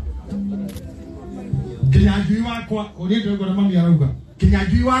Kinyanjui wakwa ũrĩa ndĩrauga na mami arauga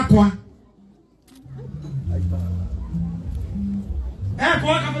Kinyanjui wakwa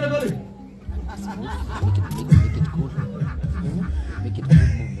kwa kabere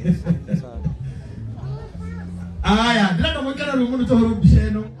aya ndĩrenda mwĩkĩra rũmũ nĩ tũhũrũ mbica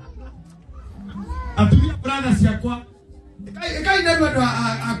ĩno atumia brother ciakwa ĩkai na andũ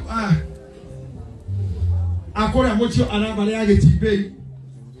akũrĩa mũcio ana barĩ ya gĩtimbei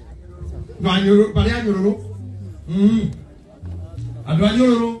barĩ ya Njoroge andũ a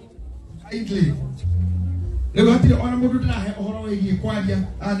Njoroge kaingĩ rĩu hatirĩ ona mũndũ ndĩrahe ũhoro wĩgiĩ kwaria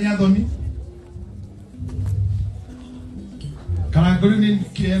nĩ athoni Karangori ni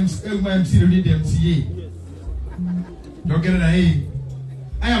KMC, MC ni DMCA. Ndongerera hii.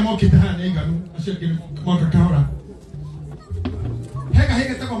 Aya mokite hana iganu, acio kĩ moka kahora.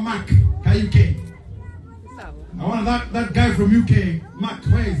 Hega tako Mark, ka UK. I want that guy from UK, Mark,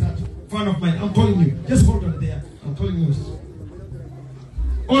 where is that? Friend of mine, I'm calling you. Just hold on there. I'm calling you.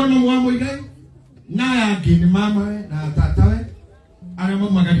 Ona mwa Muigai, na yake ni mama na tatawe, ana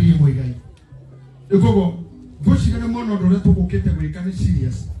mama gari Muigai. Ikogo Bushi kana mono ndo reto bokete gwika ni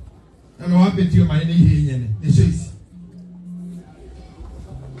serious. Na no abetio mai ni hinyene. Ni choice.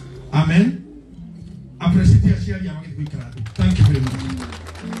 Amen. Appreciate ashia ya magikuikara. Thank you very much.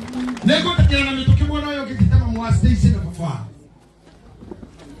 Nego takiana na mitoke mwana yo kitama mwa station na fafa.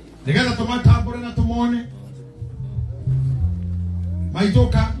 Nigeza tomata abore na tomone.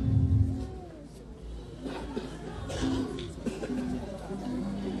 Maitoka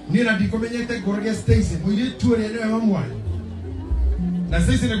Nina dikomenyete Njoroge Stacy mwiri tuore ne mamwa na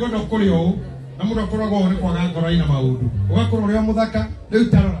Stacy ne gondo kurio na mundu akoragwo ne kwaga ngoro ina maundu ugakorwo ria muthaka riu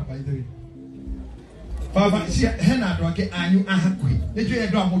tarora by the way baba cia hena andu ake anyu ahakui nijo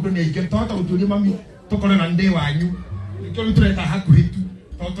yendu a mundu ne aige tota uturia mami tokore na ndĩ wanyu nikyo nitureta hakuhi tu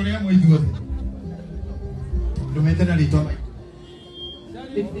toto ria mwe ithuothe ndumete na ritwa mai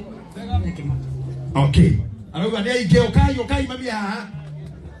okay arauga ne aige ukai mami haha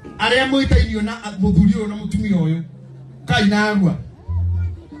aria mwitainio na muthuri uyu na mutumia uyu kai na arua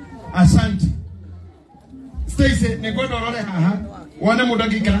asante Stacy ne gondo rore haha wone mundu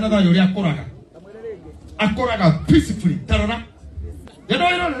angikara na thayo ria akoraga peacefully tarora yendo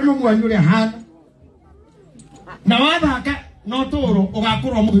ino no mwanyu ria hana na wathaka no toro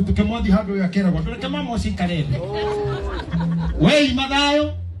ugakorwo muhituke mwathi handu ya kera gwa ndeke mama ucikarete wei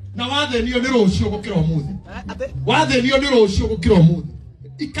mathayo na wathenio ni rucio gukira umuthi wathenio ni rucio gukira umuthi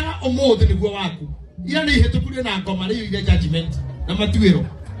ikara omothe niguo waku ira ni hitukurio na ngoma ri ile judgment na matuiro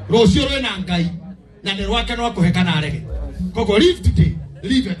rucio rwe na ngai na ni rwake no akuheka na arege kogo live today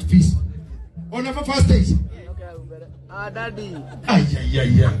live at peace on the first stage daddy ay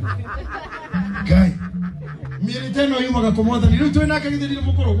guy miri teno yuma ga komotha ni rutu na kagithiri ni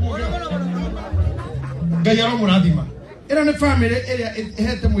mukoro kumogera gayaro muradima ira ni family area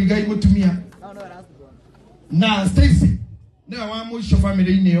hete Muigai mutumia na Stacy na wa mwisho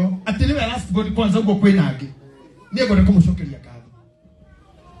family niyo atini we last god kwanza ugo kwinangi ni ngore kumucokeria katho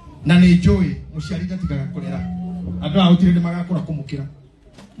na ni joy musharita tigaga kurera andu autire ni magakura kumukira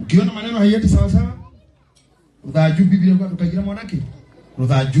ukiona maneno hayeti sawa sawa ruthaju biblia kwa tukagira mwanake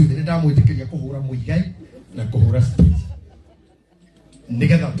ruthaju ni ndamwitikiria kuhura muigai na kuhura stage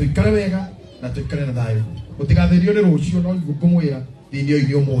nigetha tuikare wega na tuikare na thayo utigatherio ni rucio no ngukumwira thini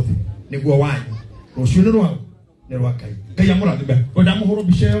oyo umuthi niguo wanyu rucio ni rwao ni rwakai ngai amurathime ndamuhuru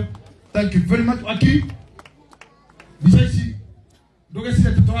bicheo. Thank you very much aki bichaisi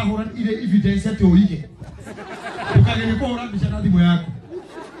ndogesire tutwahura ile evidence ati oige ukagene kuhura bicha na thimu yako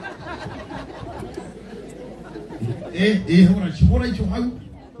hura hicho hau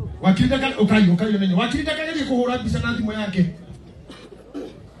wakilida kale ukayo nenye wakilida kale kuhura bicha na thimu yake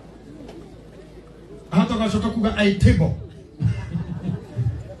hata kashoka kuga a table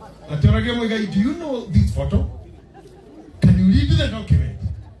Njoroge Muigai, do you know this photo? Can you read the document?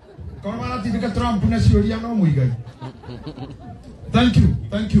 Kama wanatika Trump na Syria no Muigai. Thank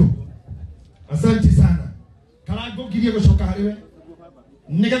you. Asante sana. Kala gogirie gushoka hariwe.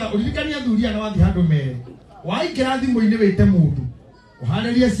 Nigetha uririkania thuria na wathi handu mere. Waikira thimu-ini wite mundu.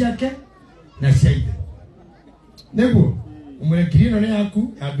 Uhariria ciake na ciaithe. Neguo umure kirino ni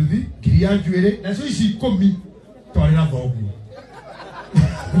yaku ya nduthi, kiri ya njuire na cio ici 10 twari na thoguo.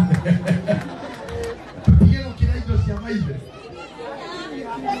 Piero kira indo cia maithe.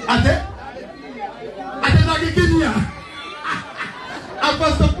 Ate nagikinia.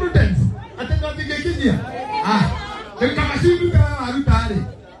 Apostle Prudence. Ate nagikinia. Kama sindu kana arutare.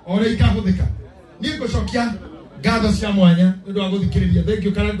 Ore ikahuthika. Ni ngucokia ngatho cia mwanya ndu wa guthikiriria. Thank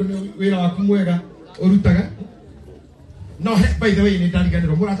you Karango ni wira waku mwega urutaga. No, by the way, ni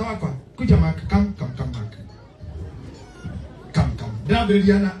ndariganirwo murata wakwa kuja Mark come Mark. Come.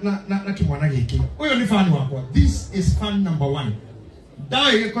 Ndabiriria na kimwana giki. Uyo ni fan wakwa. This is fan number 1.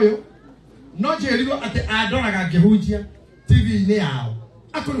 Dawa gikoyo. No jerirwo ati adoraga ngihunjia TV ni yao.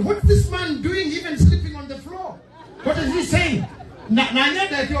 Akon, what's this man doing even sleeping on the floor? What is he saying? Na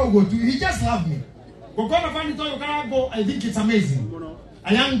nyenda eti ogo tu. He just loved me. Kokona fan toyo Karango, I think it's amazing.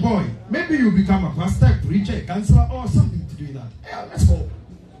 A young boy. Maybe you become a pastor, a preacher, a counselor or something to do that. Yeah, let's hope.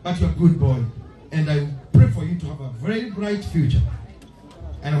 But you're a good boy. And I pray for you to have a very bright future.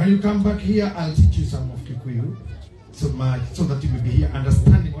 And when you come back here, I'll teach you some of Kikuyu so that you will be here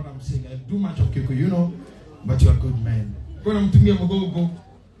understanding what I'm saying. I do much of Kikuyu, you know, but you're a good man. Kuna mtumia mudogo,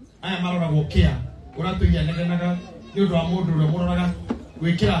 aya marora wokea, uratuia negenaga, nyodo wa modo ule mororaga,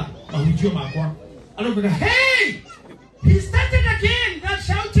 wekera mahujio makwa. Alokuga, hey! He started again, that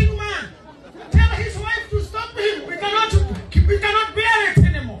shouting man. Tell his wife to stop him. We cannot bear it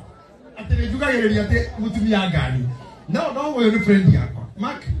anymore. Aterejuga yereliate mutumia gani. No, we're a friend yako.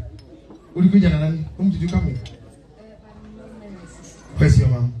 Mark, ulikuja na nani? Did you come here? Where's your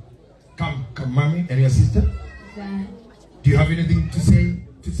mom? Come, mommy, and your sister? Dad. Do you have anything to say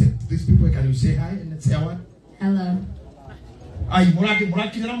to these people? Can you say hi and say what? Hello. Ay,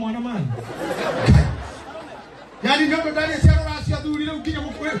 muraki na mwana man. Yani ndio ndani ya Ruracio dhurire ukinya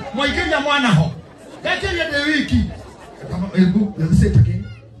mwaikeria mwana ho. Yakeria de wiki. Kama ebu, let's say it again.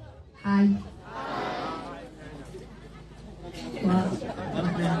 Hi.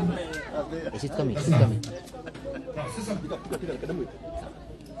 Is it coming?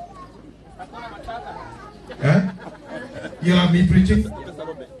 You have me preaching?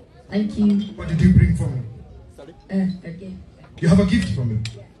 Thank you. What did you bring for me? A gift. You have a gift for me?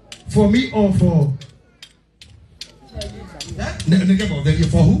 For me or for...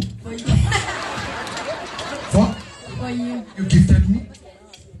 For who? For you. For you. You gifted me?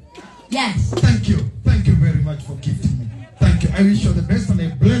 Yes. Thank you very much for gifting me. Thank you. I wish you the best and I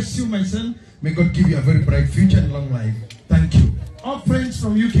bless you, my son. May God give you a very bright future and long life. Thank you. All friends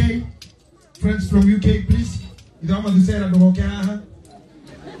from UK, please.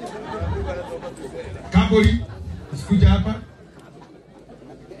 Kaboli, sikuja hapa.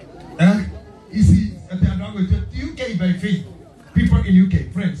 Easy at the UK by faith. People in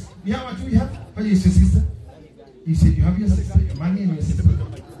UK, friends. We have what we have. Where is your sister? You said you have your sister, your money and your sister.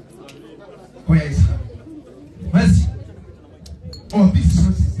 Where is her? Mercy. Oh, this is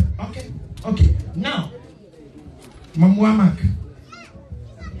her sister. Okay. Now, Mamuamak.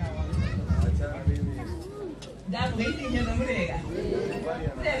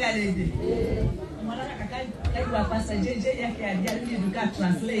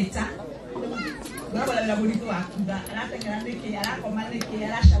 Translator.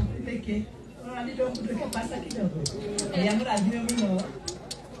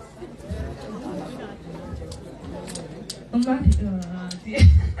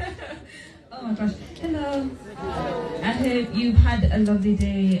 Oh my gosh. Hello. I hope you've had a lovely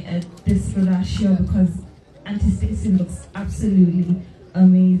day at this Ruracio because Auntie Stacey looks absolutely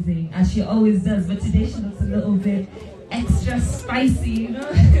amazing, as she always does, but today she looks a little bit extra spicy, you know?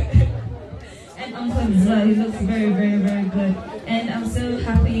 And Uncle as well, he looks very, very, very good. And I'm so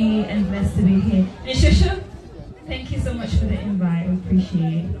happy and blessed to be here. And Shushu, thank you so much for the invite. I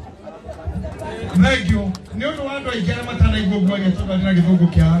appreciate it. Thank you. No one to get my time go to the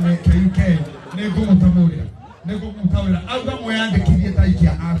UK. Nego Mutamuria. Nego Mutamuria. I'll go where the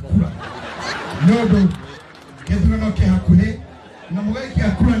Kidia Akura. No, get to know Kakune. Namuaki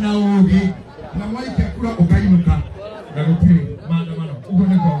Akura now. Namuaki Akura Ogaimuka.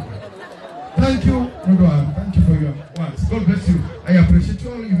 Thank you, Nodoa. Thank you for your words. God bless you. I appreciate you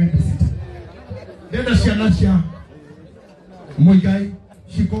all. You may be seated. Then Shia Muigai,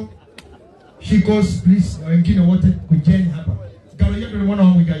 Shikos, please. I'm going to water with Jen Hapa. Gary, you're the one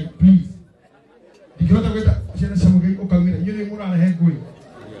on Muigai, please. The Kyoto with Shana Samugai Okamina, you didn't want to head going.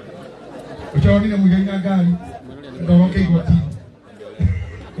 Which are only a Muigai Gari. Don't okay, what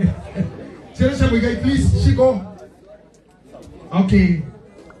Shana Samugai, please, Shiko. Okay.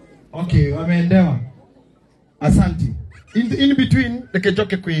 Okay, wameendewa. Asante. In between,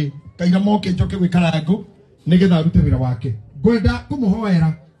 lekejoke kwe, kairamoke joke kwe karago, negetha arute wira wake. Gwenda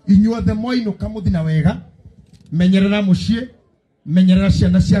kumuhoera, inyuothe moino kamuthina wega, menyerera mucie, menyerera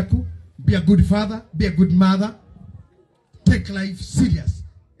ciana ciaku, be a good father, be a good mother, take life serious.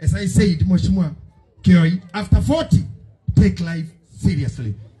 As I said, Mheshimiwa Kioi, after 40, take life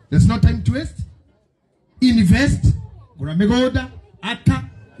seriously. There's no time to waste. Invest, gura migoda, aka,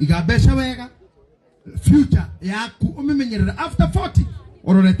 igabesha wega, future yaku umemenyerera after 40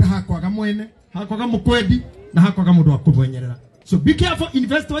 ororete hakwaga mwene hakwaga mukwedi na hakwaga mundu akubwenyerera. So be careful,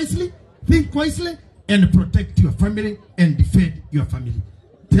 invest wisely, think wisely, and protect your family and defend your family.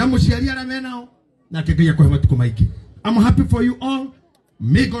 Tiamu sheria la menao na kegeya kwa watu kumaiki. I'm happy for you all.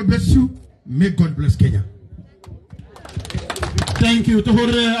 May God bless you. May God bless Kenya. Thank you to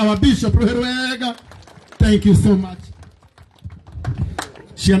our Bishop Ruracio. Thank you so much.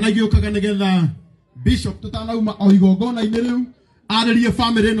 Cianagio kaganegeza Bishop tutanauma oigogona ineriu aririe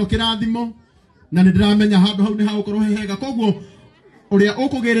family no kirathimo na ndiramenya handu hau ni ha ukorwo hega koguo uria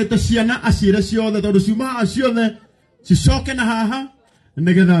ukugerete ciana aciire ciothe tondu ciuma ciothe cicoke na haha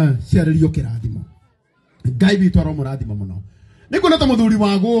nigetha ciaririo kirathimo. Ngai witu aromurathimo muno nikuona ta muthuri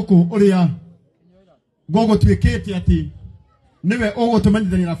wa guku uria gogo twikete ati niwe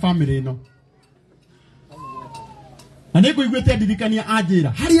ugutumanithania na family no. Aneko igwete ndirikania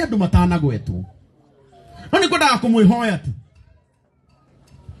anjira hari andu matanagwetwo. Ani kwenda kumwihoya tu.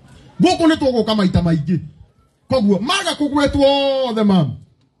 Guku ni tuguka maita maingi. Koguo maga kugwetwo the mam.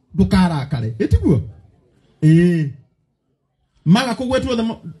 Ndukarakare. Etiguo. Maga kugwetwo the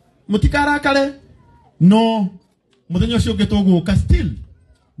mutikarakare. No. Muthenya ucio ngetuguka still.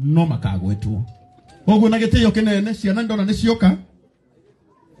 No makagwetwo. Koguo na gitio kinene ciana ndona ni cioka.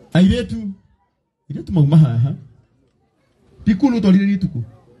 Airetu. Airetu mauma haha. Pikulu tolire rituku.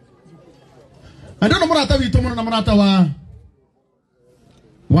 Andona murata witu muno na murata wa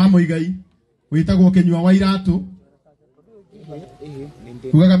Muigai witagwo Kenyua wa iratu.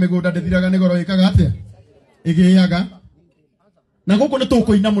 Ugaga migunda ndithiraga nigoro ikaga atia igiyaga na guku ni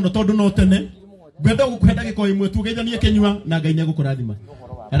tukuina muno tondu no tene gwenda gukwenda giko imwe tugeithanie Kenyua na Ngai nĩagũkũrathima.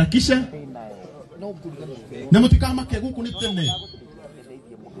 Harakisha na mutikamake guku ni tene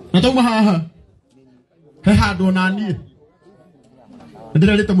na tauma haha he handu na nie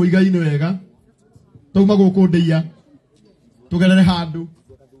ndirarite Muigai ni wega tauma guku ndeia tugerere handu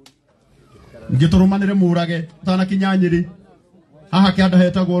ngiturumanire murage tana kinyanyiri haha kianda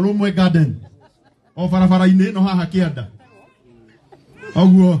hetagwo Rumwe Garden o barabara-ini no haha kianda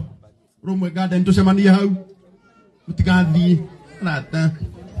oguo Rumwe Garden tucemanie hau mutigathie rata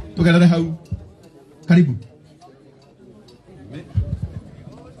tugerere hau karibu.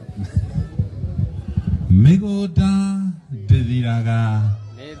 Migunda ndithiraga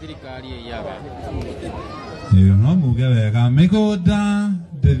thirikari iyaga no muge wega migunda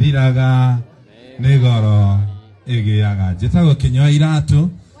ndithiraga nigoro igiaga njitagwo Kenyua iratu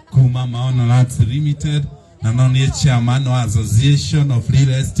kuma Maono Lands Limited na no ni chairman wa Association of Real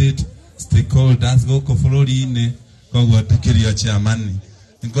Estate Stakeholders goko bururi-ini koguo tikirio chairman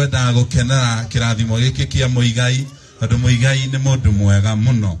ngwenda gukenera kirathimo giki kia Muigai tondu Muigai ni mundu mwega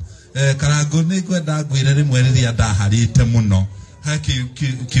muno. Karango ni ngwenda ngwire rimwe riria ndaharite muno ha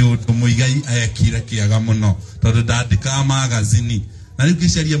kiundu Muigai ekire kiaga muno tondu ndandika magazini na riu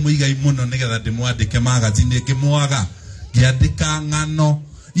ngicaria Muigai muno nigetha ndimwandike magazini ngimwaga ngiandika ng'ano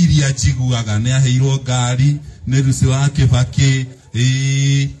iria njiguaga ni aheirwo ngari ni Rusi wa Kibaki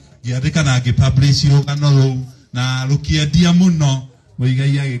ngiandika na ngipublish rugano ruu na rukiendia muno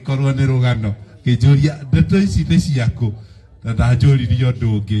Muigai agikorwo ni rugano ngijuria ndeto ici ni ciaku na ndanjuririe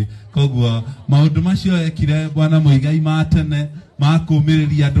undu ungi koguo maundu macio ekire bwana Muigai matene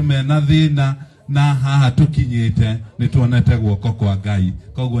makumiriria andu mena thina na haha tukinyite ni tuonete guoko kwa Ngai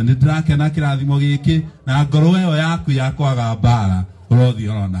koguo ni ndirakena kirathimo giki na ngoro ĩyo yaku ya kwaga mbara urothi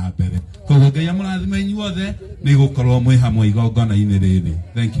orona mbere koguo Ngai amurathime inyuothe ni gukorwo mwi hamwe igongona-inĩ rĩrĩ.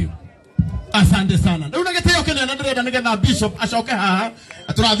 Thank you. Asante sana. Riu na gitio kinene ndirenda nigetha bishop acoke haha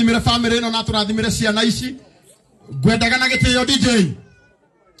aturathimire family ino na aturathimire ciana ici ngwendaga na gitio DJ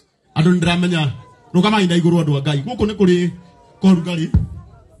andu ndiramenya rugama ina iguru andu a Ngai guku ni kuri korugari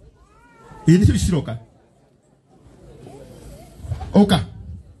ini ciroka oka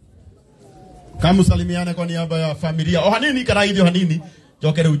kamusalimiane kwa niaba ya familia o hanini karaithio hanini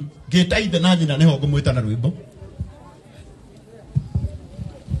joke riu ngitaithe na nyina niho ngumwita na rwimbo.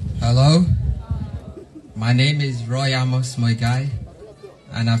 Hello, my name is Roy Amos Muigai,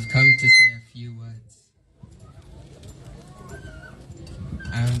 and I've come to say a few words.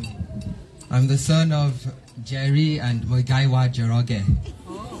 I'm the son of Jerry and Muigai wa Njoroge.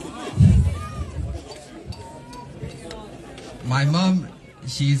 My mom,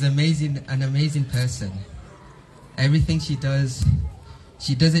 she's amazing, an amazing person. Everything she does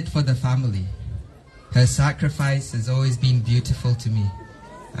it for the family. Her sacrifice has always been beautiful to me.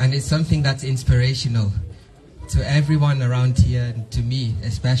 And it's something that's inspirational to everyone around here and to me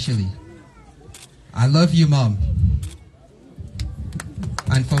especially. I love you, Mom.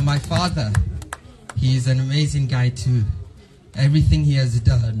 And for my father, he is an amazing guy too. Everything he has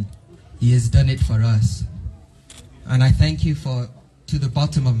done it for us. And I thank you to the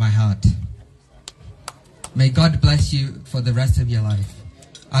bottom of my heart. May God bless you for the rest of your life.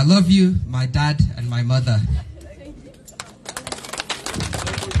 I love you, my dad and my mother.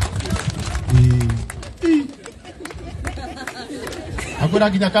 Agora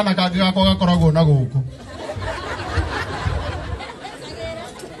ginya kana kangigako gakoragwo na guku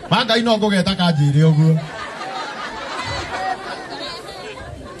Ngai no ngugeta kanjire uguo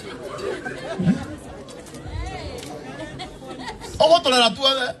ogotolera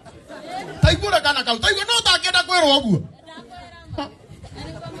tuothe taigura kana kau taigua no takenda kwirwo uguo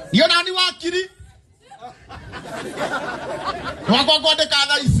iyo nani wakiri wakwa kwandika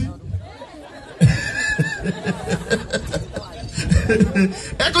thaa ici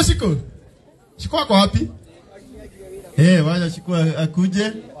Eko Shiko wako wapi? Waja Shiko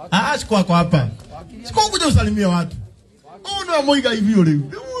akuje. Shiko wako hapa. Shiko kuja usalimia watu. Una Muigai hivi leo.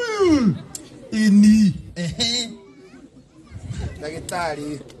 Ini.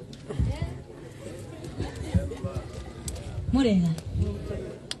 Daktari. Murega.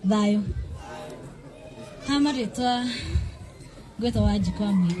 Thayo. Hamaretwa gwetwa wajiko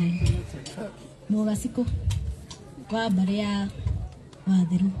wa Muigai. Mugasiko. Kwa baria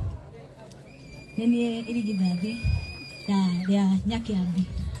watheru nini irigithathi ya nyakiambi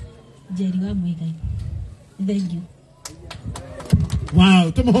Jerry wa Muigai. Thank you.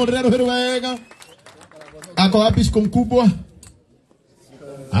 Wow, tumuhorera roho wega. Ako wapi siku mkubwa?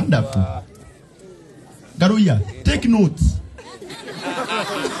 Wonderful. Garuya, take notes.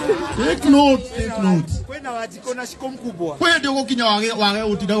 Take notes. Kwena wajiko na siku mkubwa. Kwe ndio gokinya wage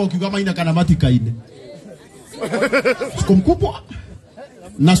utinda gokiuga maina kana matikaine. Siku mkubwa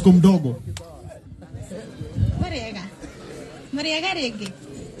na siku mdogo. Mariaga rege.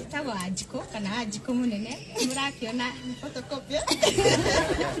 Tago ajiko kana ajiko munene. Murakiona photocopy.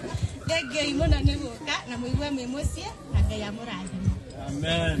 Rege imona negoka na muigwe memosie na Ngai amurathime.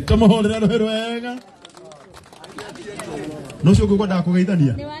 Amen. Tumuhorera roho wega. No cio ngũkwenda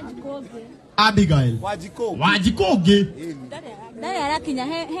kũgeithania. Ni wajikoge. Abigail. Wajikoge. Ndare arakinya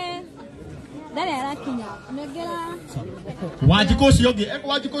he. Ndare arakinya. Negera. Wajiko cionge,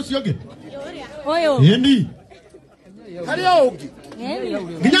 wajiko cionge. Oyo. Yendi. Hari ogi.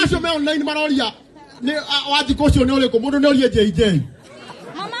 Nginya cio me online maroria. Ni wajiko cio ni uriko mundu ni orie JJ.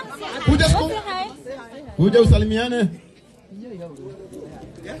 Mama. Kuja usalimiane.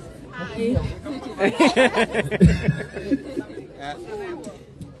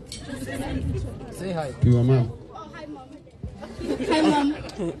 Say hi. To your mom. Hi mom.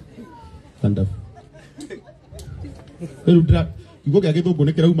 Wonderful. Erudra, igo gya githungu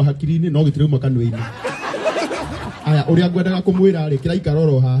ni kirauma hakiri-ini no gitirauma kanua-ini. Aya, uria ngwendaga kumwira ri kira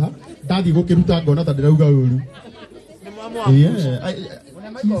ikaroro haha, ndathi gukiruta ngona ta ndirauga uru. Yeah,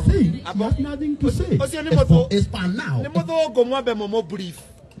 you see, I have nothing to say. It's for now. Ni muthungu mwambe mo brief.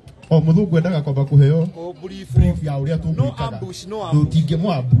 O muthungu endaga kwamba kuheo brief ya uria tungwikaga. No ambush. No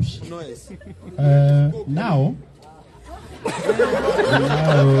ambush. No yes. Now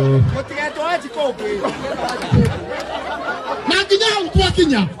Mutigeto wa Jikoge. Na nginya utwa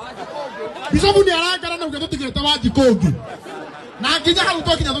kinya. Bisobu ni arangara na ugeto tigeta wa Jikoge. Na nginya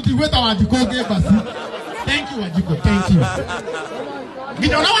utwa kinya tutigweta wa Jikoge basi. Thank you Wajiko, thank you.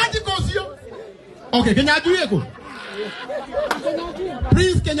 Nginya na Wajiko sio? Okay, Kenya Jui eko.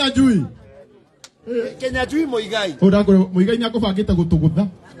 Please Kenya Jui. Kenya Jui Muigai. Odagoro Muigai ni akubangite gutugutha.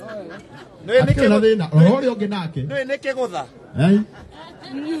 No ene ke thina. Rori onge nake. No ene ke gutha. Ai.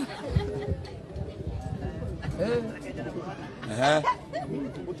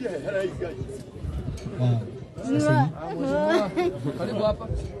 Karibu hapa.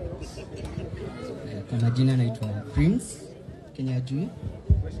 Kwa majina naitwa Prince Kenya Jui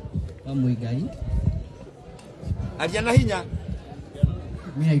wa Muigai. Aliana hinya.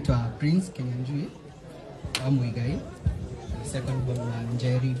 Mimi naitwa Prince Kenya Jui wa Muigai. Second born wa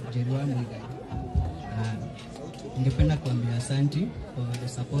Njeri wa Muigai. Ningependa kuambia asante for the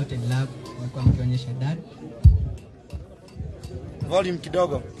support and love kwa mkionyesha dad. Volume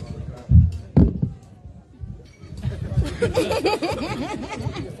kidogo.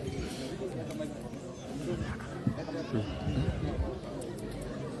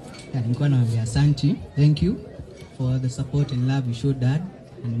 Nilikuwa naambia asante, thank you for the support and love you showed dad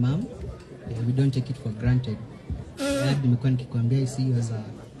and mom. We don't take it for granted. Dad, nimekuwa nikikwambia I see you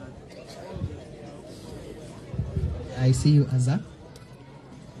as a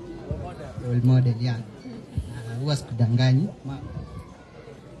role model, yeah. Huwa sikudanganyi.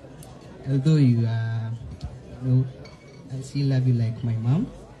 Although you know, I still love you like my mom.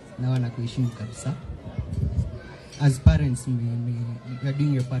 Na wanakuheshimu kabisa. As parents, you are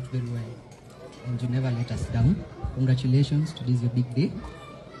doing your part very well, and you never let us down. Congratulations, today is your big day.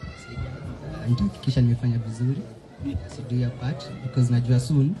 Nitahakikisha nimefanya vizuri. So do your part, because najua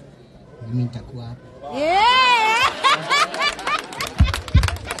soon mimi nitakuwa hapa.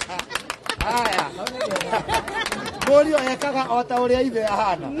 Haya. Bori oyekaga ota uria ithe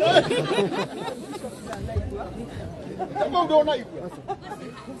ahana.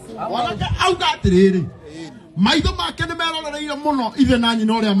 Wanake auga atiriri. Maitho make ni meroreire muno ithe na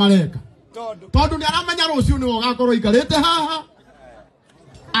nyina uria mareka. Tondu ni aramenya rucio ni wogakorwo ikarite haha.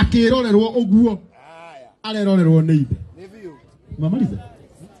 Akirorerwo uguo. Arerorerwo ni ithe. Mamaliza.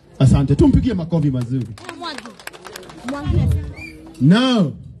 Asante, tumpigie makofi mazuri.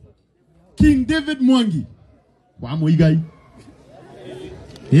 No. King David Mwangi wa Muigai.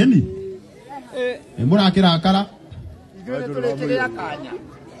 Yeni. Murakira akara. Igure turekerea kanya.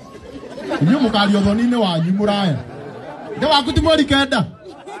 Nyo mukari othoni-ini wanyu muraya. Nde waku ti mweri kenda.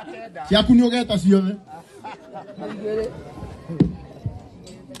 Ciaku ni ugeta ciothe.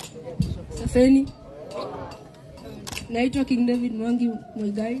 Safeni. Naitwa King David Mwangi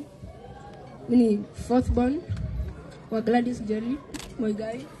Muigai. Mimi ni fourth born wa Gladys Jerry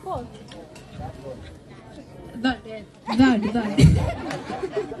Muigai. That.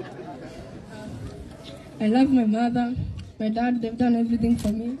 I love my mother, my dad, they've done everything for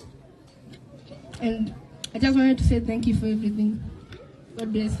me. And I just wanted to say thank you for everything.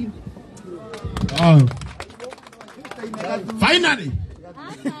 God bless you. Finally.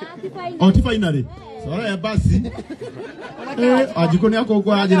 Finally. Sorry, basi. Ajikoni yako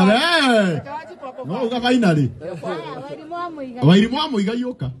kwa ajira. No, uga finally. Wairimu wa Muigai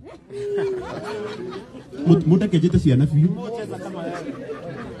yoka. Mutekejete ciana biũ.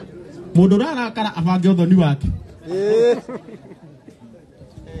 Mundu rarakara abange uthoni wake.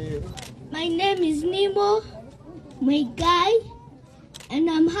 My name is Nemo Muigai, and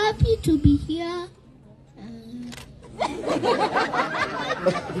I'm happy to be here.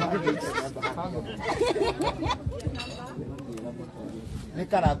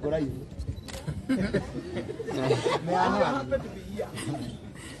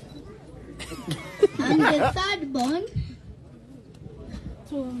 I'm the third born.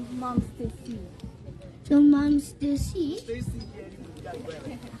 To Mom Stacy.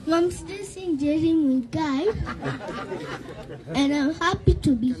 Mom Stacy and Jerry Muigai. And I'm happy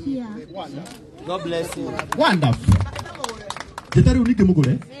to be here. God bless you. Wonderful. Jetari unike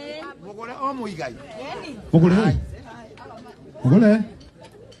mugure? Mugure o Muigai. Mugure. Mugure.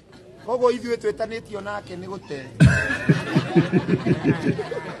 Kogo ithuĩ twĩtanĩtio nake nĩ gũte.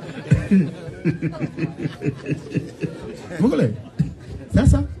 Mugure.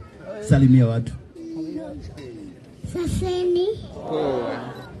 Sasa salimia watu. Saseni.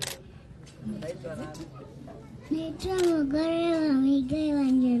 Naitwa Mugore wa Muigai wa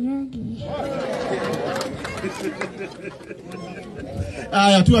Njoroge.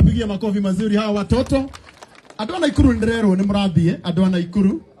 Aya, tuwapigie makofi mazuri hawa watoto. Andũ ana ikuru ndirero ni murathie, andũ ana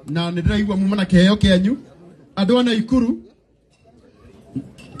ikuru na nindiraigua mumana keheo kenyu. Andũ ana ikuru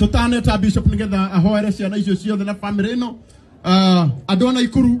tutane ta bishop nigetha ahoere ciana icio ciothe na family ino andu ana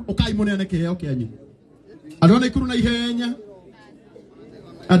ikuru ukai munene kiheo kianyu andu ana ikuru na ihenya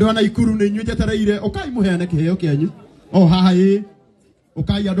andu ana ikuru ni nyuje tareire ukai muheane kiheo kianyu haha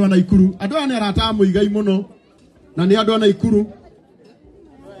ukai andu ana ikuru andu ana arata Muigai muno na ni andu ana ikuru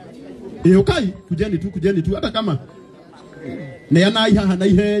ukai kujeni tu hata kama ne ana haha na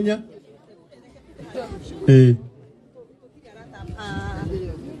ihenya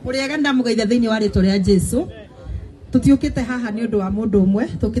Muriega ndamugeitha thiini wa ritwa ria Jesu tutiukite haha ni undu wa mundu umwe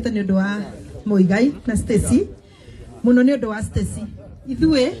tukite ni undu wa Muigai na Stacy muno ni undu wa Stacy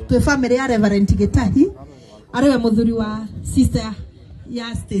ithue twe family ya Reverend Gitahi ariwe muthuri wa sister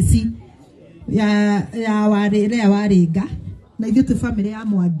ya Stacy ya waringa na ithue twe family ya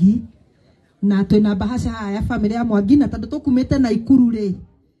Mwangi na twina bahasha ya family ya Mwangi na tondu tukumite na ikuru ri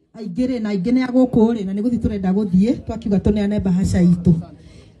aingire na ingine ya guku ri na ni guthi turenda guthie twakiuga tuneane bahasha itu.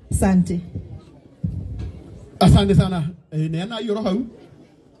 Asante. Asante sana. Ne ana yoro hau.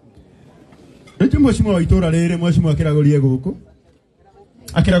 Ndio mheshimiwa wa itora rere mheshimiwa akiragorie guku.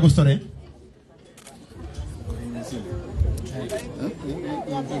 Akiragustore.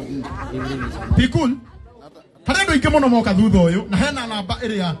 Pikul. Harendo ikemono moka thutha uyu na hena namba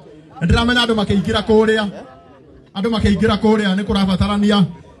iria ndiramenya andu makeingira kuria. Andu makeingira kuria ni kurabatarania.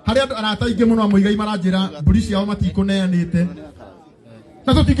 Hari andu arata ingi muno Muigai maranjira mburi ciao matikuneanite.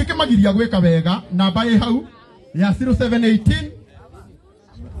 Na tutingĩkĩmagiria gwĩka wega namba ĩ hau ya 0718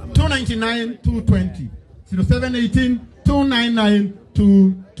 299 220 0718 299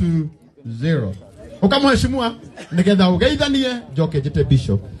 220 ukamheshimua nigetha ugeithanie njoke njite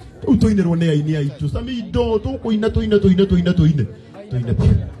bishop tuinirwo nĩ aini aitu samido tukuina tuine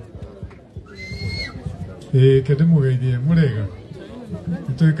kende mugeithie murega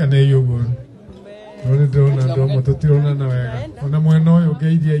tuikane yugo Ore ndona ndo tutirona na wega ona mwena uyu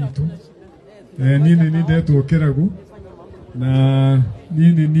ngeithia itu nini ni ndetu kiragu na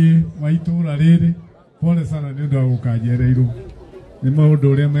nini waitura riri pole sana ni ndo gukanjereiru ni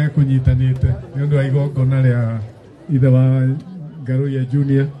maundu uria mekunyitanite ni ndo igongona ria ithe wa Ngaruya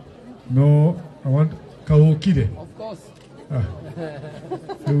Junior no I want kaukire of course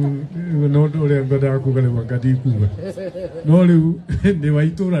no ndo uria ngoda kuga ni ngadi kuga no riu ni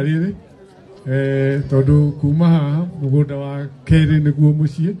waitura riri tondu kuma haha mugunda wa keri niguo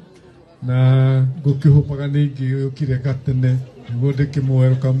mucii na ngukihupaga ningi ukire gatene niguo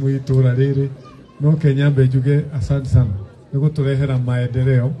ndikimweruka mwitura riri no kenyambe njuge asante sana niguturehera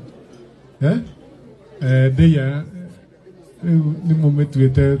maendeleo ndia ni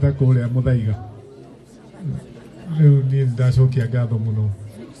mumetuite ta kuria muthaiga riu ni ndacokia ngatho muno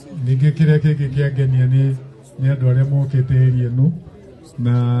ningi kiria kingi kiangenia ni andu aria mokite area ino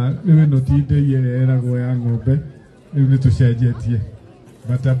na riu no tindeiye eragwo ya ng'ombe riu ni tucenjetie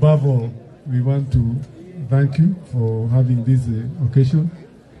but above all we want to thank you for having this occasion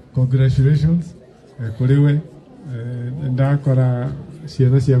congratulations kuriwe ndakora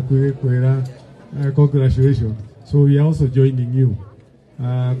ciana ciaku ikwira congratulations so we are also joining you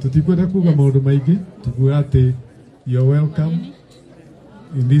tutikwenda kuga maundu maingi tukuga ati you're welcome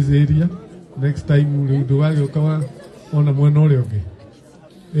in this area next time riu ndugagioka ona mwena uria ungi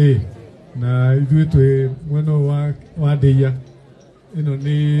na ithuĩ twĩ mwena wa Ndeia ĩno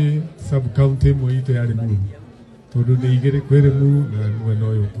nĩ sub county ĩmwe itũ ya Limuru tondũ nĩ igĩrĩ kwĩ Limuru na mwena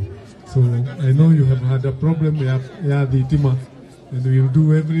ũyũ so I know you have had a problem ya thitima and we will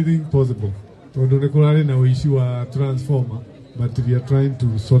do everything possible tondũ nĩ kũrarĩ na ũici wa transformer but we are trying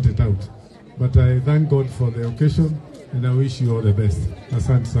to sort it out but I thank God for the occasion and I wish you all the best.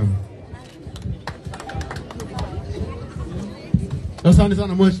 Asante sana. Asante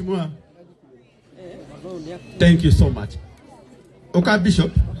sana mheshimiwa. Thank you so much. Okay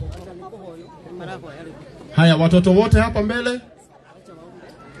bishop. Haya watoto wote hapa mbele.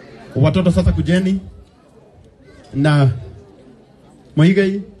 Watoto sasa kujeni na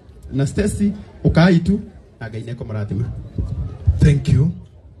Muigai na Stacy ukai tu againe kwa marathima. Thank you.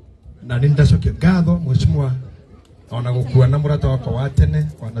 Na nindacokia ngatho mheshimiwa ona gukua na murata wako wa tene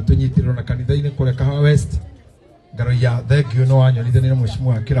ona tunyitirwo na kanitha-ini kule Kahawa West. Ngaruya thank you no wanyonithania na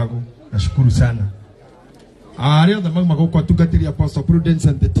mheshimiwa Kiragu nashukuru sana. Ariothe magma guko atungatiria Apostle Prudence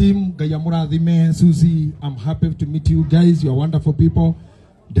and the team Gaya murathime Susie, I'm happy to meet you guys, you are wonderful people.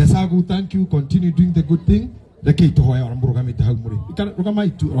 Desagu, thank you, continue doing the good thing. Reke ituhoya ora murugamite hau muri rugamai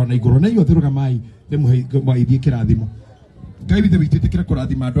tu ona iguru na iyo rugamai muithie kirathimo Ngai withe witite kira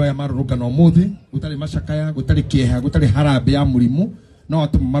kurathima andu aya marurungana umuthi gutari macakaya gutari kieha gutari harambe ya murimu no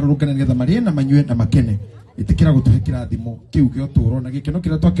atuma marurungana nigetha marie na manyue na makene itikira gutuhe kirathimo kiu gio turo na gikeno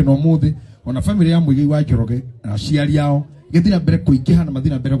kira twakena umuthi ona family ya Muigai wa Njoroge aciari yao githira mbere kuingiha na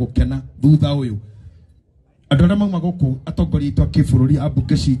mathina mbere gukena thutha uyu andu aria mauma guku atongoria itu akibururi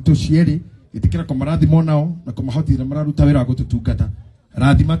ambunge citu cieri itikira kumarathimo nao na kumahotithia mararuta wira wa gututungata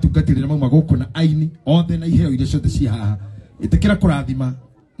rathima tungatirira mauma guku na aini othe na iheo iria ciothe ci haha itikira kurathima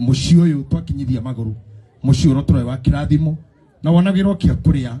muci uyu twakinyithia maguru muci uro turoe wa kirathimo na wanagirwo kia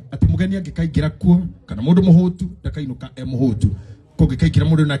kuria ati mugeni angikaingira kuo kana mundu muhutu ndakainuka muhutu kungikaingira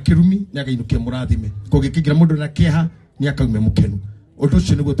mundu na kirumi ni againukia murathime kungikaingira mundu na keha ni akaume mukenu undu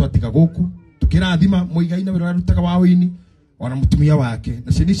ucio niguo twatiga guku tukirathima Muigai na wira arutaga wa wini ona mutumia wake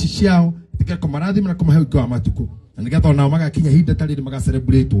na ciana ici ciao itikira kumarathima na kumahe wa matuku na nigetha onao magakinya hinda tariri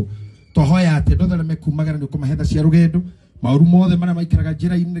magacelebrate twahoya ati ndothe mekumagara ni kumahetha cia rugendo mauru mothe maria maikaraga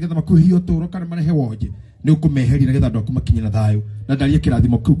njira-ini nigetha makuhio turo kana marehe wonje ni ukumeheri nigetha andu aku makinyira thayo na ndarie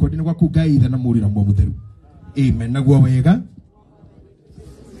kirathimo kiu kwa ndine gwaku Ngai ithe na muri na muo mutheru amen naguo wega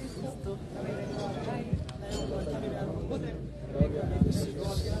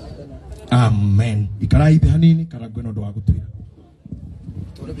amen ikarai ithe hanini karangwe no ndo wa gutwira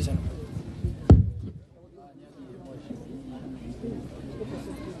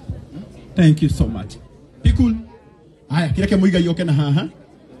thank you so much pikul aya kireke Muigai yoke na haha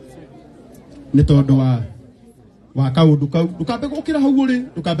ni tondu wa kaundu kau ndukambe gukira hau uri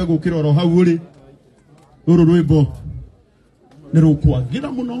ndukambe gukira oro hau uri ruru rwimbo ni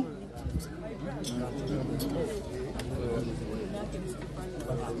rukwagira muno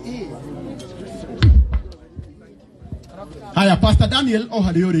haya Pastor Daniel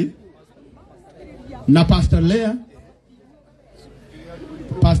ohari uri na Pastor Lea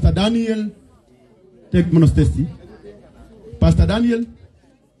Pastor Daniel take muno Stacy Pastor Daniel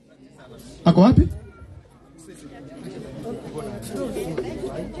ako wapi?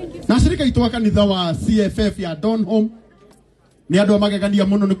 Na shirika itu kanitha wa CFF ya Donholm ni andu magegania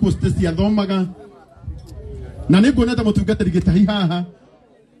muno ni ku Stacy athomaga na ni nguonete mutungatiri gitahi haha.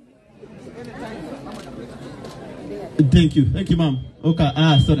 Thank you ma'am.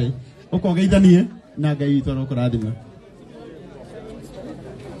 Okay, sorry. Ukogeithanie na Ngai itu arokurathima.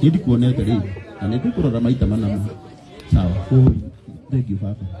 Hindi kuonete ri na ni kurora maita manama. Sawa. Thank you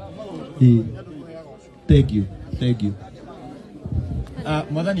papa. Thank you.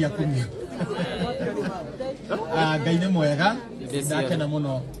 Mwathani akumi. Ngai nĩ mwega ndakena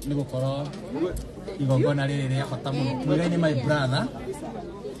muno nĩ gukorwo igongona rĩrĩ rĩa bata muno. Muigai nĩ my brother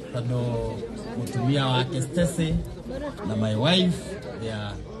tondũ mutumia wake Stacy na my wife they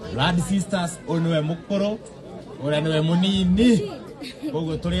are blood sisters. Ũyũ nĩwe mũkũrũ ũrĩa nĩwe mũnini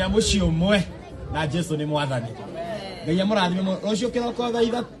koguo tũrĩ a mũciĩ ũmwe na Jesu nĩ mwathani. Ngai amũrathime rũciũ kĩroko thaa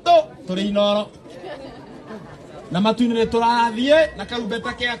ithatũ tũrĩ Inoro na matu-inĩ nĩ tũrathiĩ na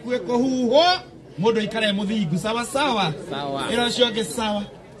karumbeta gĩaku kũhuhwo mũndũ aikare mũthingu sawa ĩro cio ngĩ sawa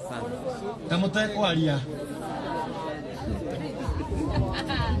kamũtekwaria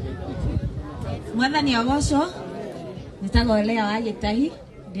mwathani agocwo nĩtagwo Lea wa Gĩtahi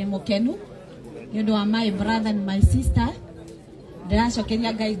ndĩ mũkenu nĩ ũndũ wa my brother and my sister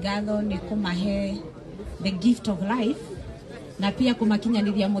ndĩracokeria Ngai ngatho nĩ kũmahe the gift of life na pia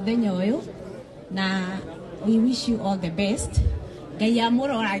kumakinyanithia muthenya uyu na we wish you all the best. Ngai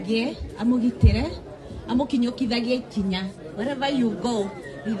amũroragie amũgitĩre amũkinyũkithagie ikinya wherever you go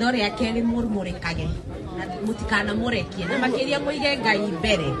ritho rĩake rĩmũrũmũrĩkage na mũtikana mũrekie na makĩria mũige Ngai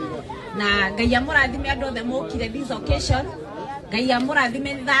mbere na Ngai amũrathime andũ othe mũkire this occasion. Ngai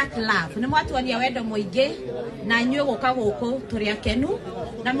amũrathime that love nĩ mwatuania wendo mũingĩ na inyuĩ gũka gũkũ tũrĩ akenu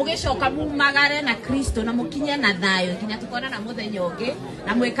na mũgĩcoka mumagare na Kristo na mũkinye na thayũ nginya tukona na mũthenya ũngĩ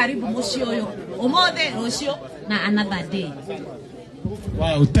na mwĩ karibu mũciĩ ũyũ ũmũthĩ rũciũ na another day.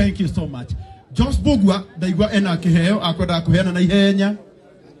 Wow, thank you so much. Josh Bogwa ndaigua ena kĩheo akwenda kũheana na ihenya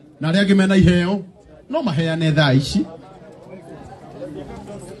na arĩa angĩ mena iheo no maheane thaa ici.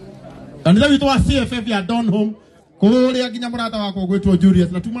 Kanitha witũ wa CFF ya Donholm kũrĩa nginya mũrata wakwa gwĩtwo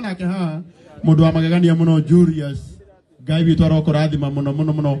Julius na tuma nake haha mũndũ wa magegania mũno Julius. Ngai witũ arokũrathima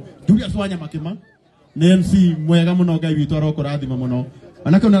mũno Julius Wanyamakĩma nĩ MC mwega mũno. Ngai witũ arokũrathima mũno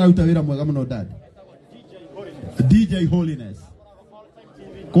anake ona araruta wĩra mwega mũno dad DJ Holiness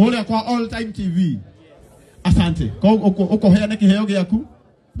kũrĩa kwa All Time TV. Asante ũkũheane kĩheo gĩaku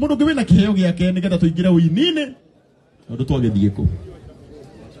mũndũ ũngĩ wĩna kĩheo gĩake nĩgetha tũingĩre ũini-inĩ ũndũ twagĩthiĩ kũ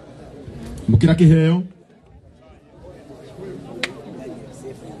mũkĩra kĩheo.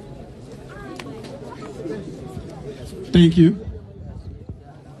 Thank you.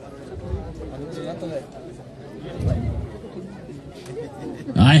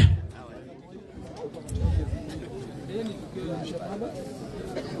 Aya.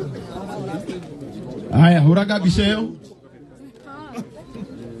 Aya, huraga biseo.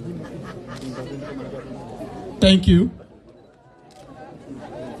 Thank you.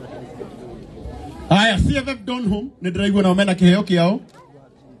 Aya, CFF Donholm nä ndä raigua nao mena kä heo kä ao.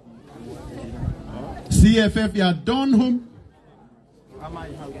 CFF ya Donholm.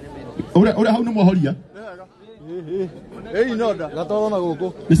 Ura hau nä mwahoria. Noda gatoro na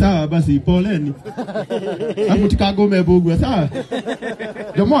guku. Ni sawa basi, poleni. Hapo tikagome bugwa sawa.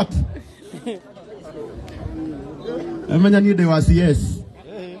 Jomot. Amenya ni de wa CS.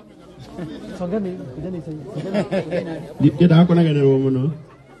 Songani, kujani sasa. Ndio hako na gero muno.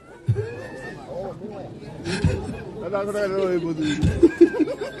 Nada ko na gero ibudu.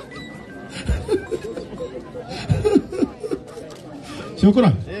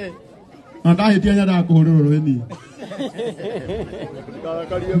 Shukran. Anda hitia nyada kuhururu ni.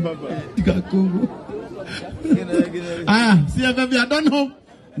 Kakaria baba. Tikakugu. Ah, CFF ya Donholm.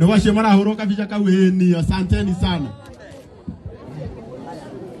 Ndio washe marahuru kabisa kaweni. Asanteni sana.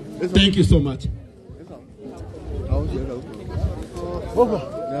 Thank you so much. Baba.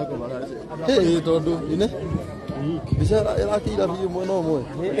 Hey, tondu ine. Bishara irakira biyo mwana mwe.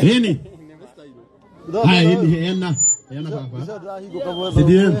 Nini? Hai hini hena. Hena baba. Bishara higo kabwe.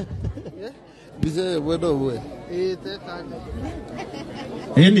 Sidio. Bise wedo we.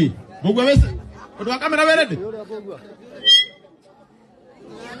 Nini? Bugwa wese. Odwa kamera werede.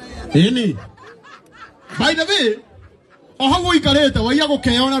 Nini? By the way, ohago ikarete waiya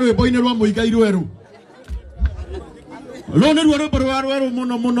gukeona rwimbo-ini rwa Muigai rweru. Rone rweru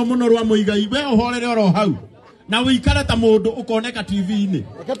muno rwa Muigai. We ohorere oro hau. Na wikara ta mundu ukoneka TV-ini.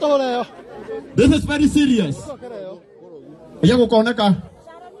 This is very serious. Waiya gukoneka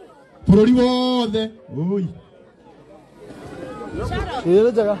bururi wothe. Oi.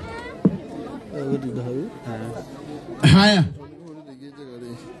 Ile jaga. Haya.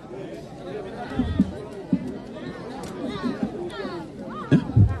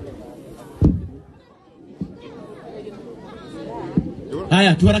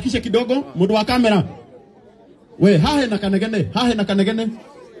 Haya, tuharakishe kidogo, mundu wa kamera. We, hahe na kanegene.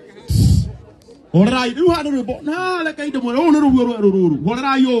 Alright, you had a report. Na, leka ide mwana, ruru.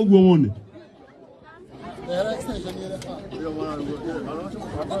 Alright, yo, uone.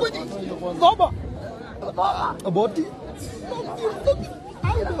 Baba. Aboti.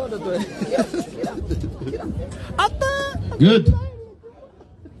 Good.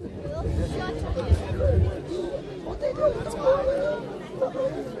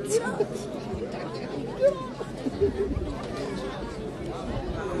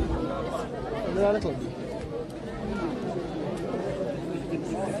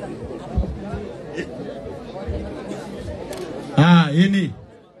 Ini.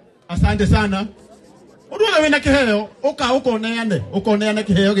 Asante sana. Udwala wena kiheo, ukoneane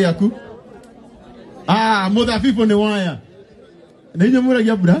kiheo gyaku. Muthabibu ni waya. Ninyo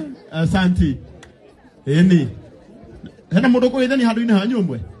muragia bura. Asante. Ini. Hena mundu kuithani handu-ini hanyu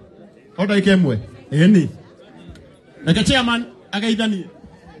umwe. Oda ikemwe. Ini. Nake chairman agaithani.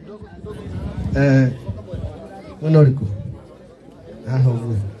 Honoriko.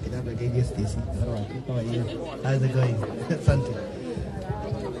 Hogu. Kidaba KG Stacy. How's it going? Asante.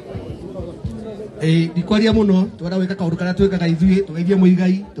 Ndikwaria muno twara wika kaundu karia twikaga ithuĩ tugeithie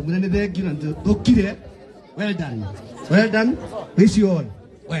Muigai tumwire ni thengiũ na tukire. Well done. Well done. Wish you all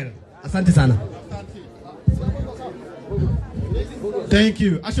well. Asante sana. Thank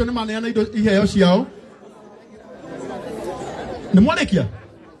you. Acio nĩ maneana indo iheo ciao. Nĩ mwarekia?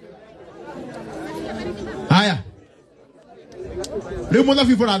 Haya. Rĩu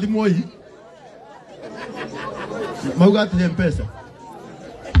mũthabibu rathimwo ii. Mauga atĩ M-Pesa.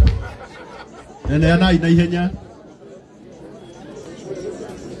 Neneana na ihenya.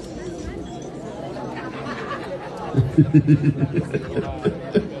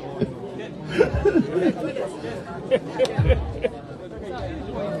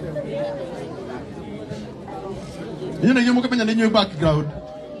 Nĩ mukimenya nĩ nyuĩ background.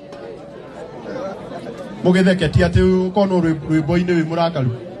 Mugitheketi ati ukono rwimbo-ini wi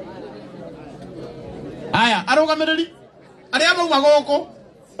murakaru. Aya, arugamiriri. Aria mauma goko.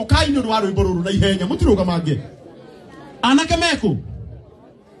 Ukaini rwa rwimbo ruru na ihenya mutirugamange. Anake meku.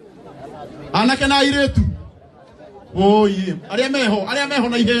 Anake na iretu. Oye, aria meho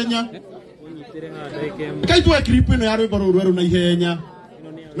na ihenya. Kai tu clip ino ya rwimbo ruru na ihenya.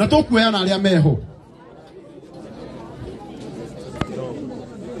 Na tukuya na aria meho.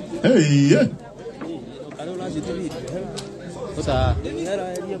 Hey.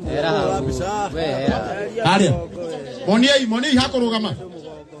 Aria. Moni hakurugama.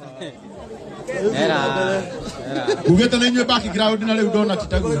 Ugeta na inywe background na leo ndona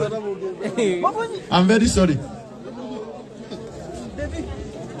titagu. I'm very sorry.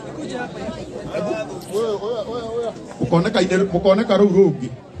 Mukoneka ruu rungi.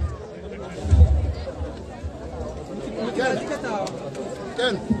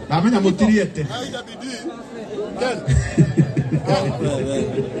 Ndamenya mutiriete.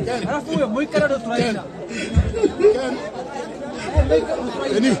 Alafu huyo muikara ndo turaina.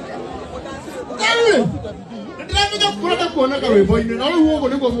 Ndĩramenya kũrenda kuona karwĩmbo-inĩ na rĩu ũguo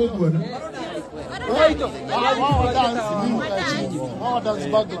nĩguo mũkuona.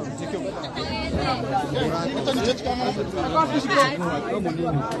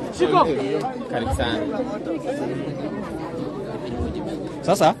 Karibu sana.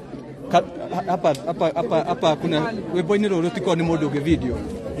 Sasa hapa kuna wimbo-inĩ rũrũ tiko nĩ mũndũ ũngĩ video.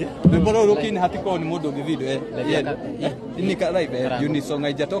 Wimbo rũrũ kini hatiko ni mũndũ ũngĩ video ni ka live uni song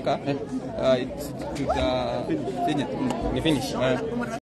haijatoka tuta ni finish.